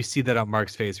 And you see that on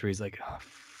Mark's face where he's like, oh,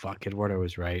 fuck, Eduardo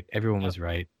was right. Everyone was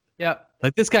right. Yep.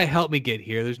 Like, this guy helped me get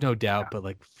here. There's no doubt, but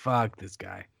like, fuck this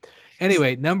guy.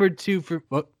 Anyway, number 2 for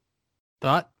what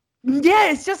thought? Yeah,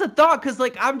 it's just a thought because,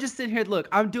 like, I'm just sitting here. Look,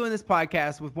 I'm doing this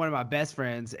podcast with one of my best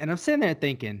friends, and I'm sitting there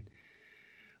thinking,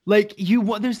 like,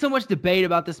 there's so much debate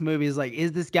about this movie. Is like,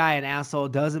 is this guy an asshole?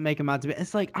 Does it make him out to be?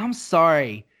 It's like, I'm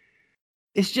sorry.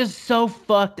 It's just so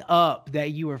fucked up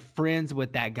that you were friends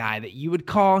with that guy, that you would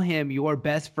call him your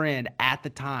best friend at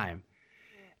the time.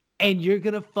 And you're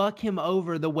going to fuck him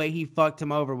over the way he fucked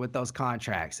him over with those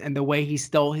contracts and the way he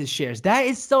stole his shares. That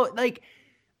is so, like,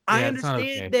 I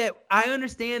understand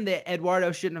that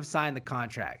Eduardo shouldn't have signed the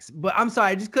contracts, but I'm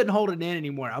sorry, I just couldn't hold it in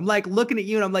anymore. I'm like looking at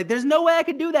you and I'm like, there's no way I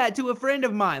could do that to a friend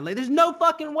of mine. Like, there's no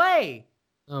fucking way.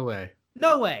 No way.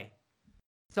 No way.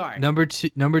 Sorry. Number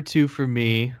two for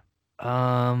me.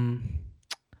 That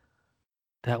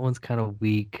one's kind of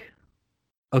weak.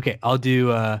 Okay, I'll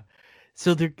do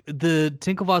so the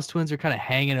Tinkelvoss twins are kind of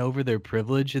hanging over their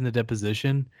privilege in the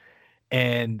deposition,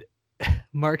 and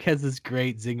Mark has this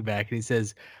great zing back, and he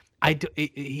says,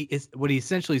 what he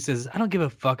essentially says is, I don't give a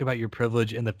fuck about your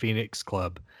privilege in the Phoenix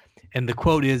Club. And the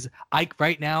quote is,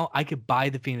 right now, I could buy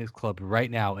the Phoenix Club right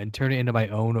now and turn it into my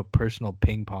own personal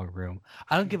ping pong room.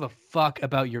 I don't give a fuck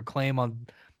about your claim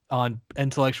on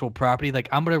intellectual property. Like,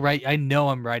 I know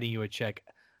I'm writing you a check,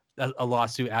 a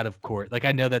lawsuit out of court. Like,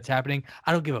 I know that's happening.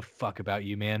 I don't give a fuck about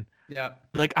you, man. Yeah.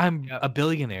 Like, I'm a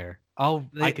billionaire.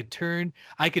 I could turn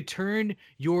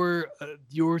your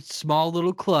small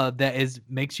little club that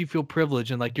makes you feel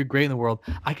privileged and like you're great in the world.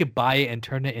 I could buy it and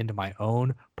turn it into my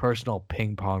own personal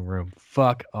ping pong room.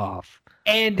 Fuck off.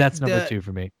 And that's number 2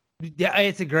 for me. Yeah,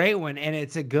 it's a great one, and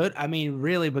it's a good. I mean,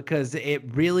 really, because it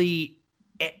really.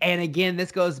 And again,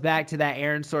 this goes back to that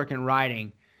Aaron Sorkin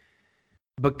writing,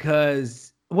 because.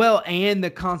 Well, and the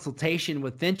consultation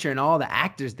with Fincher and all the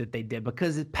actors that they did,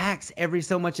 because it packs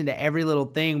so much into every little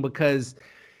thing, because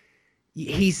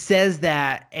he says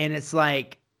that, and it's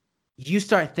like, you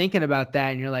start thinking about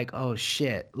that and you're like, oh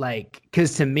shit. Like,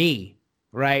 cause to me,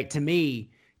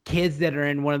 kids that are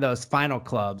in one of those final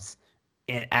clubs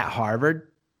at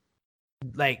Harvard,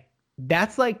 like,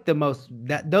 that's like those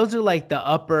are like the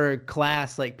upper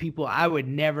class, like people I would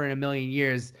never in a million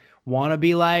years want to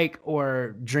be like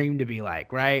or dream to be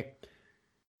like, right?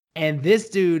 And this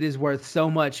dude is worth so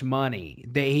much money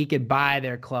that he could buy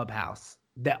their clubhouse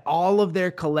that all of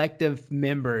their collective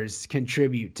members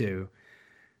contribute to.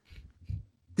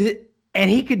 And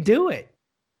he could do it.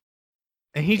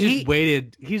 And he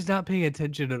waited. He's not paying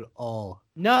attention at all.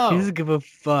 No. He doesn't give a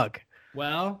fuck.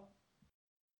 Well,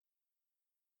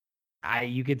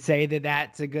 you could say that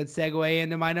that's a good segue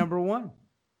into my number 1.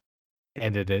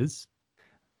 And it is.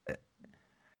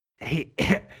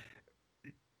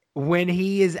 When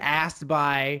he is asked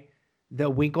by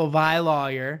the Winklevi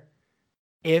lawyer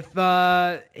if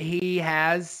he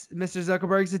has Mr.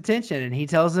 Zuckerberg's attention, and he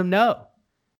tells him no,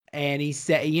 and he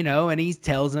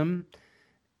tells him,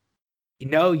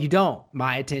 no, you don't.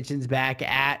 My attention's back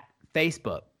at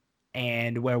Facebook,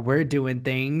 and where we're doing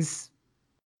things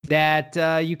that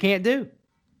you can't do.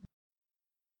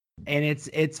 And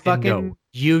it's fucking. No,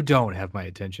 you don't have my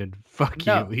attention. Fuck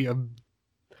you.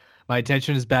 My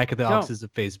attention is back at the offices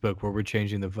of Facebook, where we're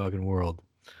changing the fucking world.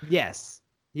 Yes.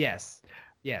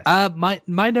 My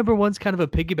number 1's kind of a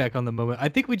piggyback on the moment. I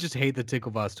think we just hate the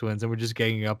Tinkelvoss twins and we're just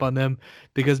ganging up on them,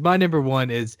 because my number 1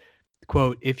 is,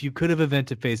 quote, if you could have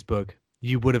invented Facebook,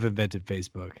 you would have invented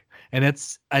Facebook. And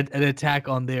that's an attack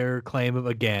on their claim of,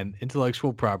 again,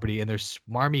 intellectual property and their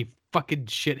smarmy fucking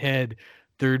shithead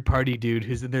third-party dude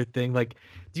who's in their thing. Like,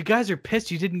 you guys are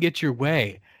pissed you didn't get your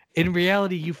way. In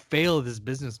reality, you failed as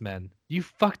businessmen. You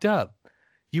fucked up.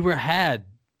 You were had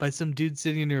by some dude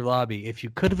sitting in your lobby. If you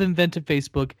could have invented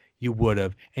Facebook, you would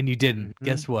have. And you didn't. Mm-hmm.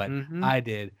 Guess what? Mm-hmm. I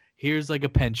did. Here's like a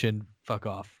pension. Fuck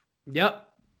off. Yep.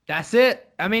 That's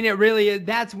it. I mean, it really is.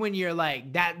 That's when you're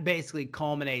like, that basically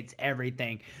culminates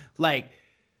everything. Like,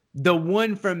 the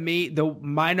one from me,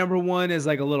 my number 1 is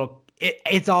like a little,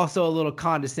 it's also a little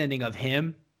condescending of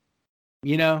him,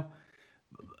 you know?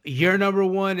 Your number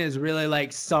 1 is really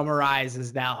like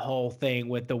summarizes that whole thing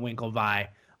with the Winklevi.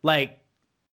 Like,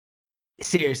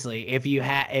 seriously, if you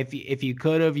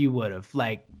could have, you would have.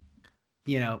 Like,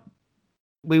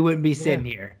 we wouldn't be sitting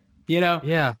here.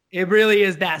 Yeah. It really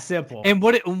is that simple. And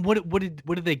what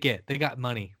did they get? They got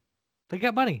money. They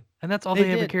got money, and that's all they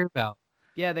ever care about.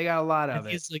 Yeah, they got a lot of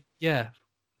it. It's like,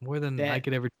 more than I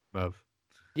could ever dream of.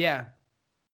 Yeah,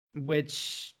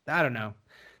 which I don't know.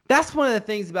 That's one of the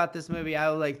things about this movie. I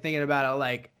was like thinking about it,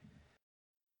 like,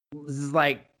 this is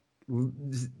like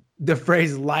the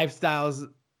phrase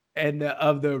 "lifestyles" and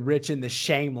of the rich and the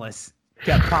shameless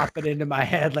kept popping into my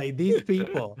head. Like, these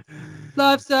people,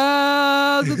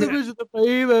 lifestyles of the rich and the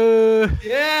famous.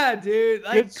 Yeah, dude.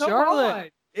 Like, it's Charlotte. On.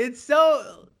 It's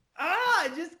so.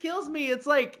 it just kills me. It's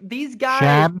like these guys.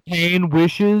 Champagne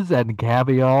wishes and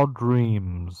caviar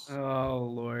dreams. Oh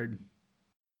Lord.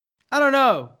 I don't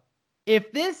know. If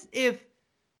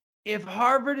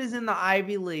Harvard is in the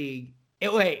Ivy League,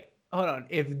 wait, hold on.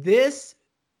 If this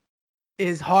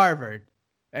is Harvard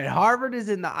and Harvard is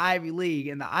in the Ivy League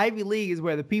and the Ivy League is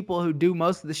where the people who do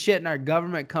most of the shit in our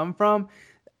government come from,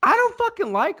 I don't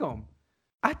fucking like them.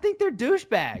 I think they're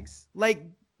douchebags. Like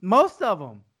most of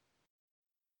them.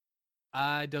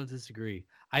 I don't disagree.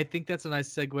 I think that's a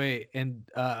nice segue, and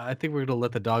I think we're gonna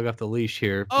let the dog off the leash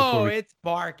here. It's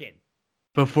barking.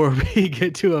 Before we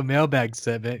get to a mailbag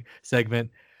segment.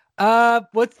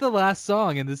 What's the last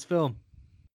song in this film?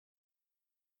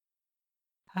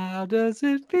 How does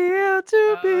it feel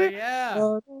to be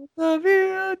one of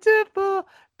the beautiful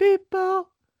people?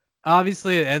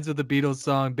 Obviously, it ends with the Beatles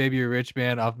song "Baby You're a Rich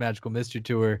Man" off Magical Mystery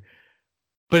Tour,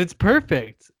 but it's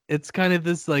perfect. It's kind of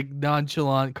this like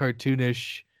nonchalant,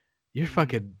 cartoonish. We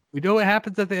know what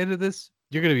happens at the end of this?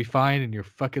 You're gonna be fine, and you're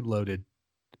fucking loaded.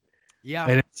 Yeah.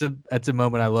 And it's a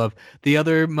moment I love. The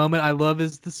other moment I love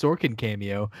is the Sorkin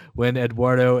cameo when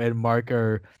Eduardo and Mark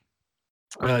are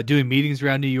doing meetings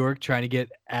around New York trying to get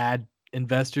ad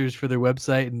investors for their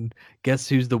website, and guess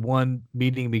who's the one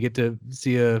meeting we get to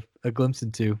see a glimpse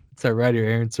into? It's our writer,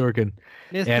 Aaron Sorkin.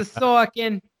 Mr.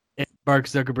 Sorkin. And Mark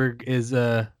Zuckerberg is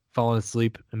falling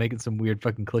asleep and making some weird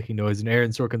fucking clicking noise, and Aaron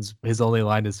Sorkin's his only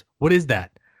line is, "What is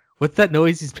that? What's that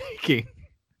noise he's making?"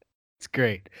 It's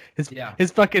great. His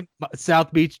fucking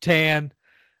South Beach tan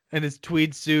and his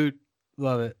tweed suit.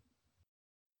 Love it.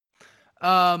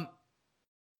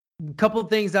 Couple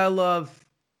things I love.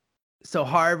 So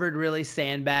Harvard really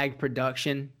sandbagged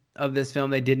production of this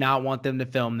film. They did not want them to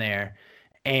film there.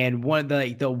 And one of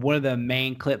the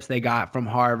main clips they got from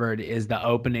Harvard is the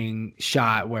opening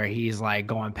shot where he's like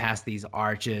going past these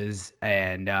arches,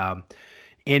 and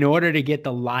in order to get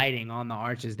the lighting on the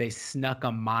arches, they snuck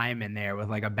a mime in there with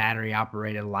like a battery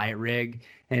operated light rig,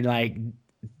 and like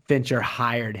Fincher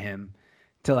hired him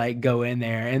to like go in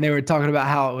there, and they were talking about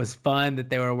how it was fun that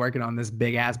they were working on this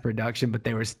big ass production, but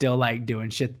they were still like doing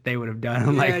shit that they would have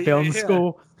done in film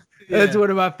school. Yeah. That's one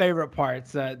of my favorite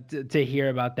parts to hear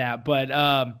about that. But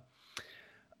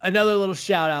another little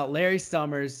shout out, Larry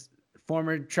Summers,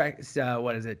 former Secretary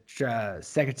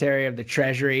of the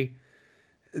Treasury,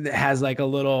 that has like a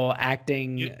little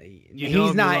acting.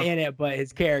 He's not in it, but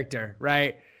his character,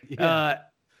 right? Yeah.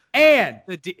 And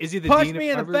is he the punch dean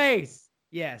me in the face?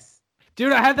 Yes,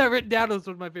 dude, I had that written down. It was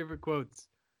one of my favorite quotes.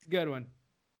 It's a good one.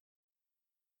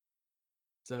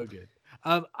 So good.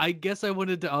 I guess I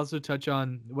wanted to also touch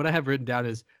on what I have written down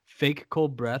is fake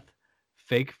cold breath,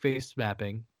 fake face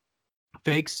mapping,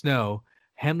 fake snow,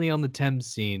 Henley on the Thames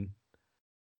scene.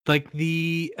 Like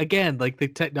the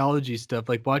technology stuff,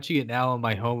 like watching it now in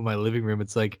my home, in my living room,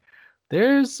 it's like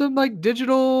there's some like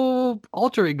digital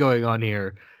altering going on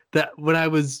here that when I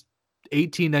was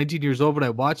 18, 19 years old, when I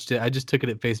watched it, I just took it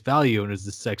at face value and it was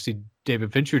this sexy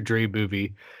David Fincher dream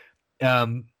movie.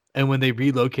 And when they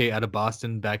relocate out of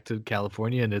Boston back to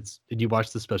California, and you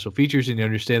watch the special features and you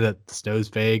understand that the snow's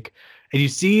fake, and you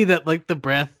see that like the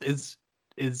breath is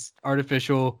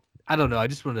artificial. I don't know. I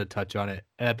just wanted to touch on it,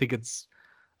 and I think I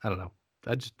don't know.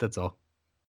 That's all.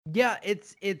 Yeah,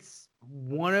 it's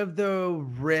one of the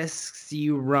risks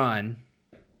you run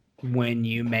when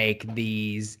you make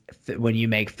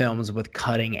films with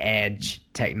cutting edge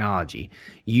technology.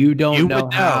 You don't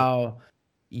know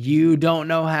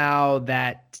how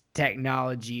that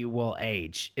technology will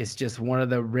age. It's just one of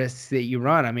the risks that you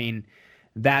run. I mean,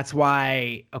 that's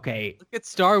why. Okay, look at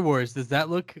Star Wars. Does that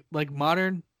look like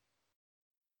modern?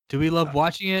 Do we love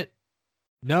watching it?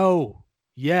 No.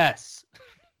 Yes.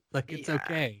 Like it's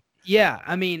okay. Yeah,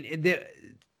 I mean,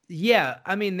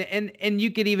 and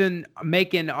you could even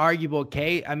make an arguable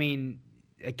case. I mean,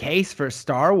 a case for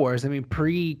Star Wars. I mean,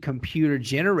 pre-computer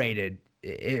generated.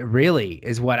 It really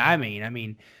is what I mean. I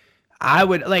mean, I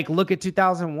would like look at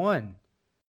 2001.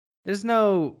 There's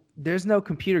no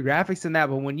computer graphics in that,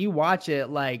 but when you watch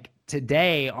it like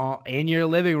today in your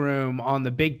living room on the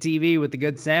big TV with the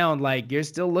good sound, like you're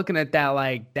still looking at that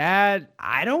like that.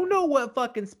 I don't know what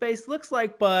fucking space looks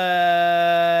like,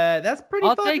 but that's pretty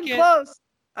fucking close.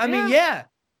 I mean, yeah.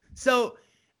 So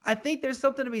I think there's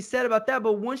something to be said about that.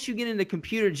 But once you get into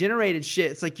computer generated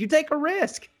shit, it's like you take a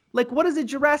risk. Like, what does a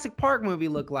Jurassic Park movie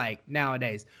look like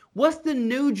nowadays? What's the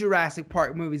new Jurassic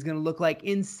Park movie going to look like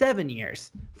in 7 years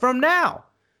from now?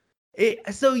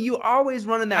 So you always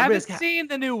running that risk. I haven't seen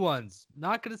the new ones.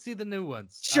 Not going to see the new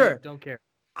ones. Sure. I don't care.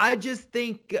 I just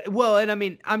think, well, and I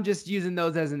mean, I'm just using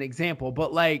those as an example,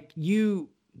 but like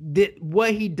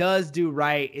what he does do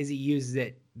right is he uses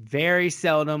it very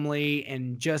seldomly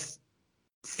and just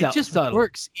it just subtle,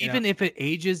 works. you know? Even if it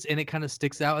ages and it kind of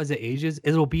sticks out as it ages,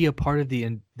 it'll be a part of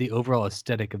the overall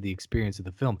aesthetic of the experience of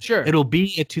the film. Sure. It'll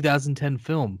be a 2010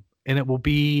 film, and it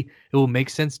will make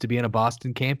sense to be on a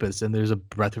Boston campus, and there's a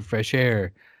breath of fresh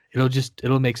air.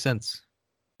 It'll make sense.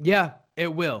 Yeah,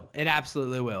 it will. It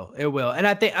absolutely will. It will. And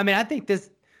I think this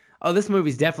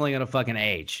movie's definitely gonna fucking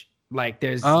age. Like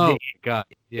God,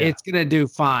 yeah. It's gonna do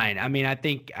fine. I mean, I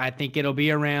think it'll be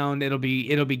around. It'll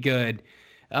be good.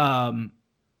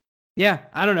 Yeah,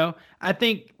 I don't know. I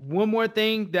think one more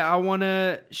thing that I want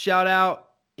to shout out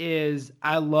is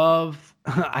I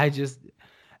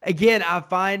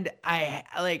find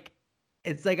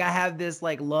it's like I have this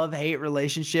like love-hate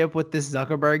relationship with this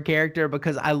Zuckerberg character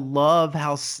because I love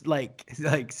how like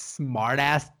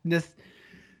smart-assness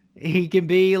he can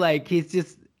be. Like he's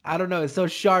just, I don't know, it's so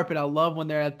sharp, and I love when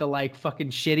they're at the like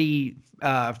fucking shitty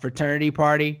fraternity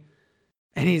party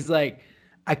and he's like,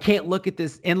 I can't look at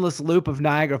this endless loop of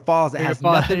Niagara Falls. It has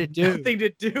nothing to do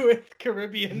with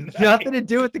Caribbean. Nothing to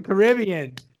do with the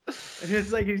Caribbean. And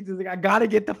it's like, he's just like, I gotta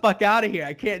get the fuck out of here.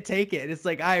 I can't take it. And it's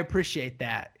like, I appreciate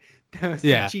that. That was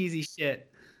some cheesy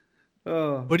shit.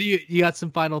 Oh. What do you got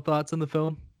some final thoughts on the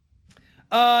film?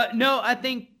 No,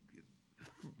 I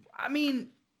mean,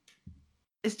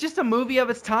 it's just a movie of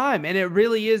its time, and it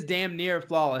really is damn near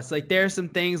flawless. Like there are some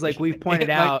things like we've pointed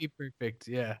it out. Might be perfect,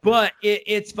 yeah. But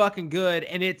it's fucking good,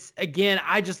 and it's, again,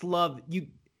 I just love you.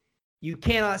 You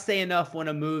cannot say enough when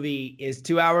a movie is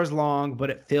 2 hours long,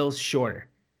 but it feels shorter.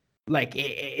 Like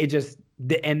it just,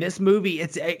 and this movie,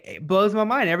 it blows my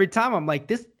mind every time. I'm like,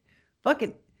 this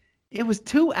fucking, it was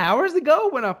 2 hours ago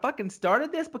when I fucking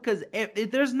started this, because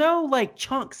there's no like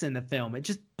chunks in the film. It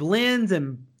just blends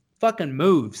and fucking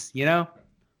moves, you know?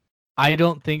 I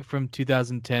don't think from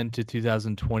 2010 to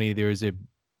 2020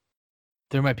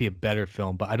 there might be a better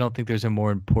film, but I don't think there's a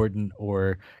more important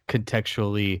or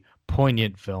contextually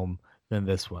poignant film than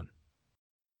this one.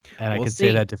 And I can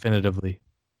say that definitively.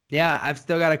 Yeah, I've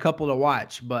still got a couple to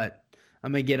watch, but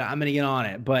I'm gonna get on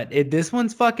it. But this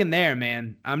one's fucking there,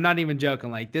 man. I'm not even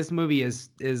joking. Like this movie is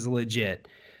legit.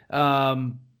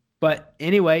 But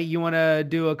anyway, you want to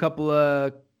do a couple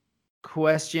of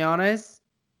questiones?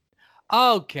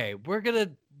 Okay, we're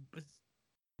gonna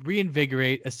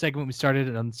reinvigorate a segment we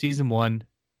started on season 1.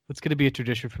 It's gonna be a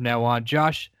tradition from now on.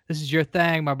 Josh, this is your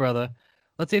thing, my brother.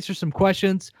 Let's answer some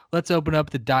questions. Let's open up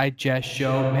the Digest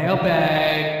Show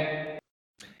mailbag.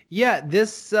 Yeah,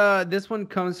 this one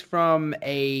comes from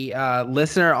a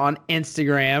listener on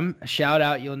Instagram. Shout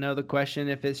out, you'll know the question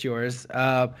if it's yours.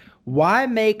 Why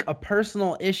make a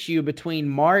personal issue between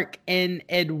Mark and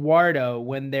Eduardo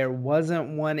when there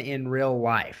wasn't one in real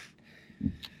life?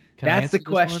 That's the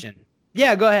question.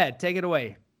 Yeah, go ahead. Take it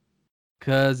away.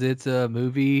 Because it's a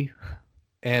movie,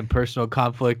 and personal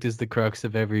conflict is the crux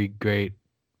of every great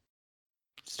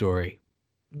story.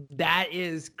 That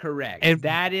is correct. And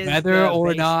that is whether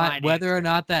or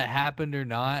not that happened or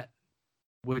not,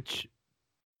 which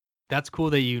that's cool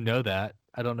that you know that.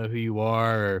 I don't know who you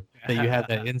are or that you have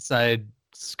that inside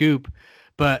scoop,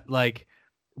 but like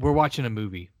we're watching a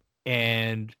movie,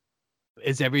 and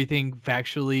is everything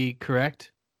factually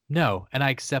correct? No, and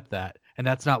I accept that. And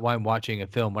that's not why I'm watching a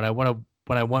film. When I want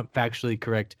factually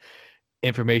correct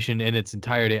information in its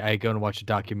entirety, I go and watch a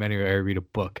documentary or I read a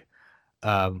book.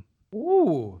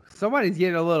 Ooh, somebody's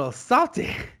getting a little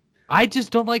salty. I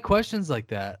just don't like questions like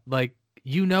that. Like,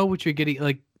 you know what you're getting.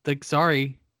 Like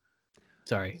sorry.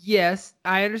 Yes,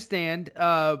 I understand.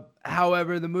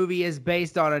 However, the movie is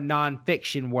based on a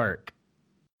nonfiction work,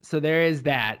 so there is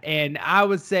that. And I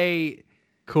would say,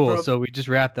 cool. So we just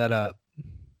wrap that up.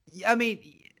 I mean,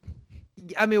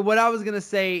 what I was gonna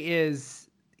say is,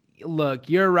 look,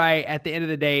 you're right. At the end of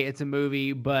the day, it's a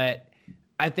movie, but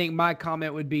I think my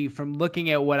comment would be, from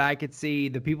looking at what I could see,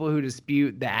 the people who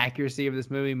dispute the accuracy of this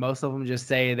movie, most of them just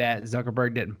say that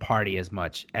Zuckerberg didn't party as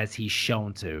much as he's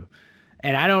shown to.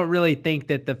 And I don't really think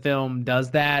that the film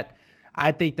does that.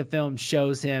 I think the film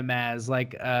shows him as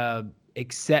like a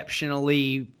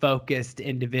exceptionally focused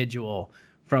individual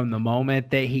from the moment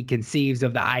that he conceives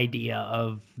of the idea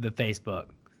of the Facebook.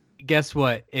 Guess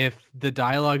what? If the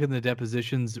dialogue in the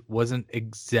depositions wasn't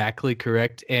exactly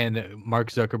correct and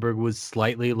Mark Zuckerberg was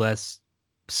slightly less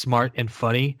smart and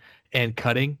funny and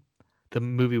cutting, the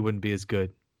movie wouldn't be as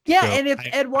good. Yeah, so and if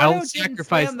Eduardo didn't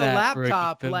slam the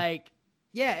laptop, if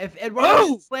Eduardo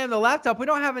didn't slam the laptop, we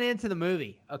don't have an end to the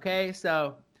movie. Okay,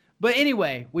 so, but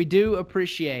anyway, we do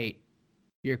appreciate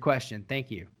your question.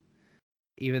 Thank you.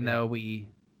 Even though we,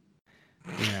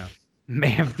 may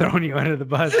have thrown you under the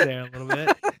bus there a little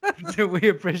bit. So we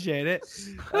appreciate it.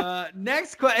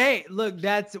 Next question. Hey, look,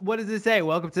 what does it say?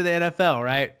 Welcome to the NFL,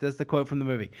 right? That's the quote from the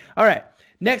movie. All right.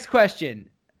 Next question.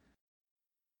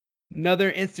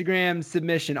 Another Instagram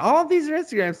submission. All of these are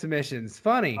Instagram submissions.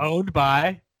 Funny. Owned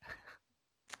by.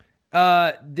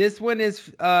 This one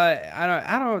is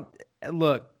I don't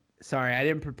look. Sorry, I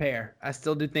didn't prepare. I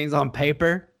still do things on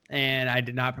paper, and I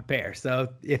did not prepare. So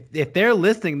if they're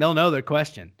listening, they'll know their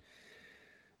question.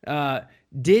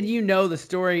 Did you know the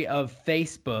story of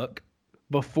Facebook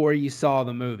before you saw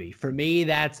the movie? For me,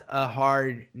 that's a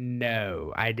hard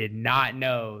no. I did not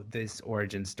know this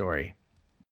origin story.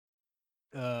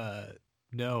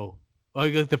 No.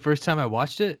 Like the first time I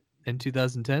watched it in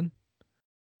 2010.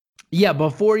 Yeah,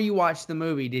 before you watched the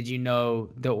movie, did you know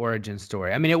the origin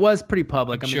story? I mean, it was pretty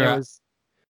public. I'm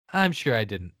sure I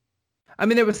didn't. I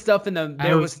mean, there was stuff in the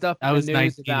I was news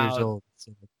 19 about. years old.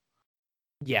 So.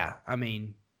 Yeah, I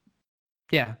mean,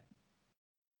 yeah,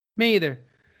 me either.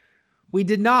 We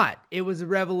did not. It was a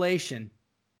revelation.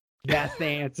 That's the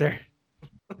answer.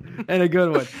 And a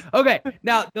good one. Okay,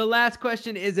 now the last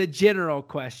question is a general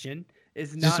question.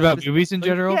 It's not just about movies in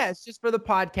general? Yeah, it's just for the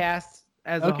podcast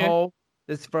as a whole.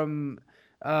 It's from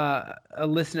a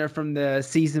listener from the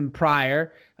season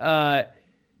prior.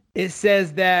 It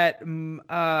says that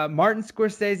Martin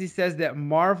Scorsese says that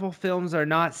Marvel films are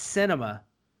not cinema,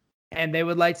 and they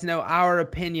would like to know our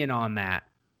opinion on that.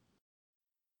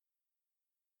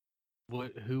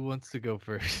 Who wants to go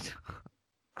first?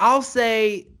 I'll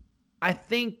say, I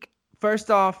think,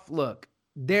 first off, look,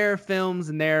 there are films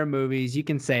and there are movies. You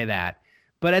can say that.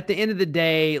 But at the end of the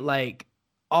day, like,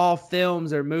 all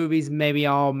films are movies. Maybe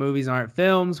all movies aren't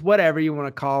films. Whatever you want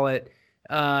to call it.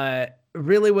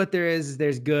 Really what there is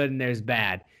there's good and there's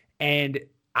bad. And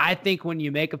I think when you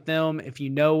make a film, if you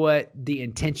know what the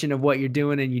intention of what you're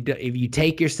doing and if you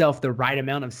take yourself the right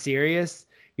amount of serious,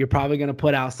 you're probably going to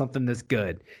put out something that's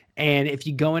good. And if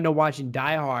you go into watching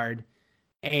Die Hard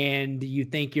and you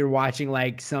think you're watching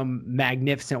like some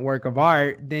magnificent work of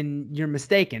art, then you're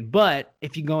mistaken. But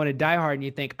if you go into Die Hard and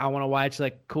you think, I want to watch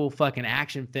like a cool fucking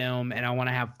action film and I want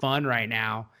to have fun right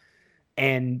now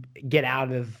and get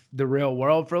out of the real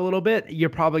world for a little bit, you're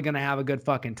probably going to have a good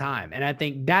fucking time. And I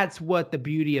think that's what the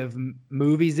beauty of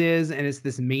movies is. And it's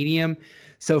this medium.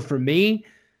 So for me,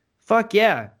 fuck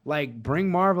yeah, like bring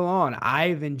Marvel on.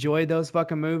 I've enjoyed those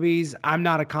fucking movies. I'm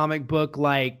not a comic book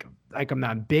like I'm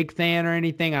not a big fan or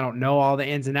anything. I don't know all the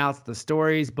ins and outs of the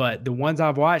stories, but the ones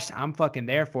I've watched, I'm fucking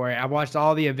there for it. I've watched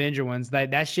all the Avenger ones.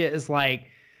 That shit is like,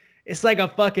 it's like a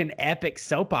fucking epic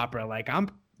soap opera. Like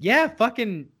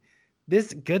fucking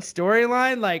this good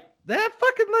storyline. Like that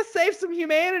fucking, let's save some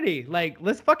humanity. Like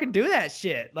let's fucking do that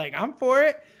shit. Like I'm for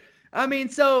it. I mean,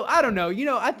 so I don't know. You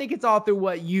know, I think it's all through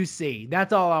what you see.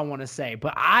 That's all I want to say.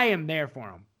 But I am there for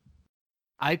him.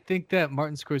 I think that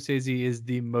Martin Scorsese is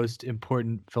the most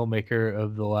important filmmaker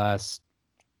of the last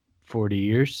 40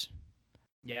 years.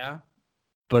 Yeah.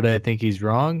 But I think he's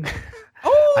wrong.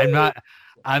 Oh!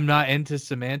 I'm not into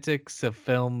semantics of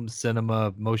film,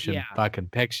 cinema, motion, fucking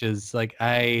pictures. Like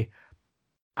I'm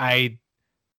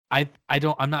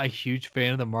not a huge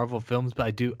fan of the Marvel films,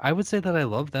 but I would say that I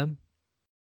love them.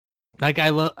 Like I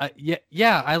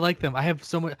like them. I have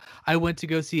so much. I went to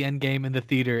go see Endgame in the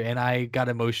theater, and I got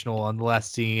emotional on the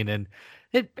last scene, and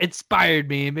it inspired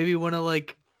me and made me want to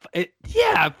like.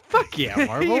 Fuck yeah,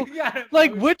 Marvel!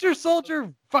 Like Winter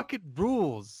Soldier fucking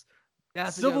rules.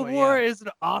 Civil War is an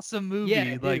awesome movie.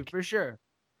 Yeah, like dude, for sure.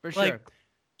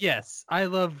 Yes, I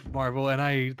love Marvel, and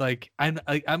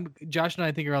I'm Josh and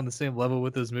I think are on the same level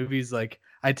with those movies. Like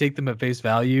I take them at face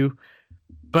value.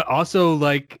 But also,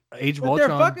 like Age of Ultron,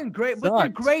 they're fucking great. But they're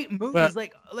great movies.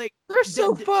 Like they're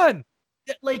so fun.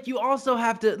 Like you also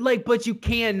have to but you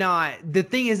cannot. The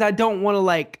thing is, I don't want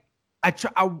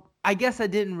to I guess I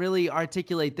didn't really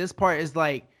articulate this part. Is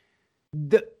like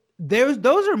those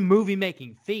are movie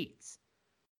making feats.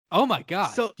 Oh my god!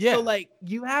 So like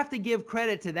you have to give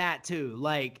credit to that too.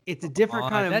 Like it's a different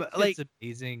kind of like it's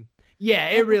amazing. Yeah,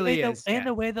 it really is. And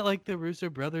the way that like the Russo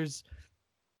brothers.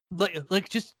 Like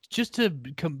just to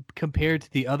compare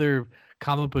to the other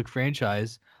comic book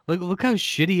franchise, like look how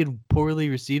shitty and poorly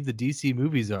received the DC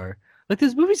movies are. Like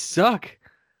those movies suck,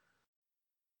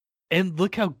 and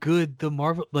look how good the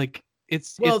Marvel the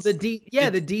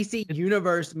DC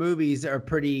universe movies are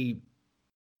pretty.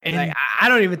 And like, I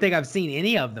don't even think I've seen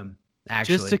any of them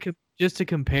actually. Just to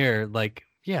compare, like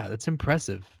that's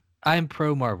impressive. I'm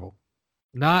pro Marvel,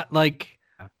 not like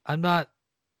I'm not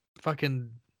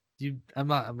fucking. I'm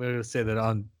going to say that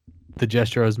on the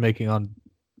gesture I was making on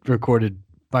recorded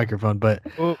microphone, but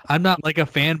I'm not like a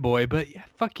fanboy, but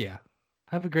fuck yeah.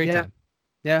 Have a great time.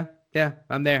 Yeah,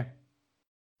 I'm there.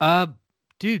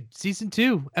 dude, season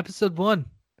 2, episode 1.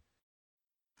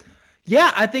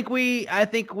 Yeah, I think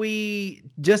we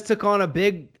just took on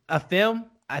a film.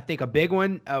 I think a big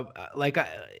one, like a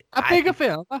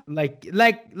film. like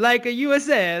you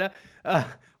said.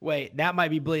 Wait, that might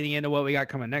be bleeding into what we got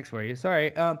coming next for you.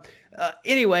 Sorry.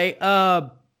 Anyway, I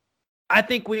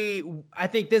think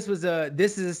this is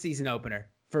a season opener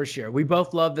for sure. We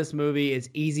both love this movie. It's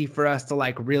easy for us to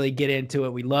like really get into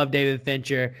it. We love David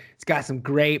Fincher. It's got some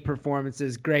great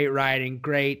performances, great writing,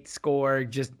 great score,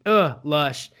 just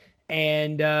lush.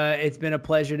 And it's been a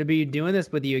pleasure to be doing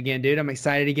this with you again, dude. I'm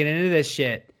excited to get into this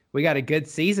shit. We got a good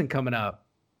season coming up.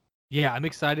 Yeah, I'm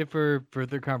excited for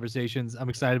further conversations. I'm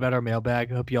excited about our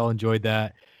mailbag. I hope you all enjoyed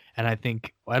that. And I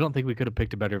don't think we could have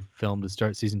picked a better film to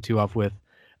start season 2 off with.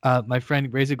 My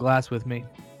friend, raise a glass with me.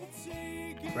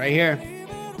 Right here.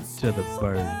 To the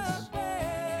birds.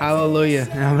 Hallelujah.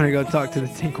 And I'm going to go talk to the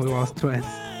Tinklewalls twins.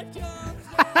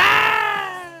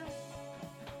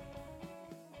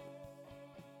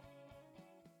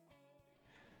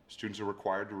 Students are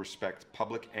required to respect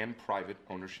public and private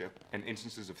ownership, and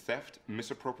instances of theft,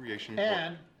 misappropriation,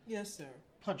 And, yes, sir.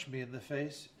 Punch me in the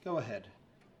face. Go ahead.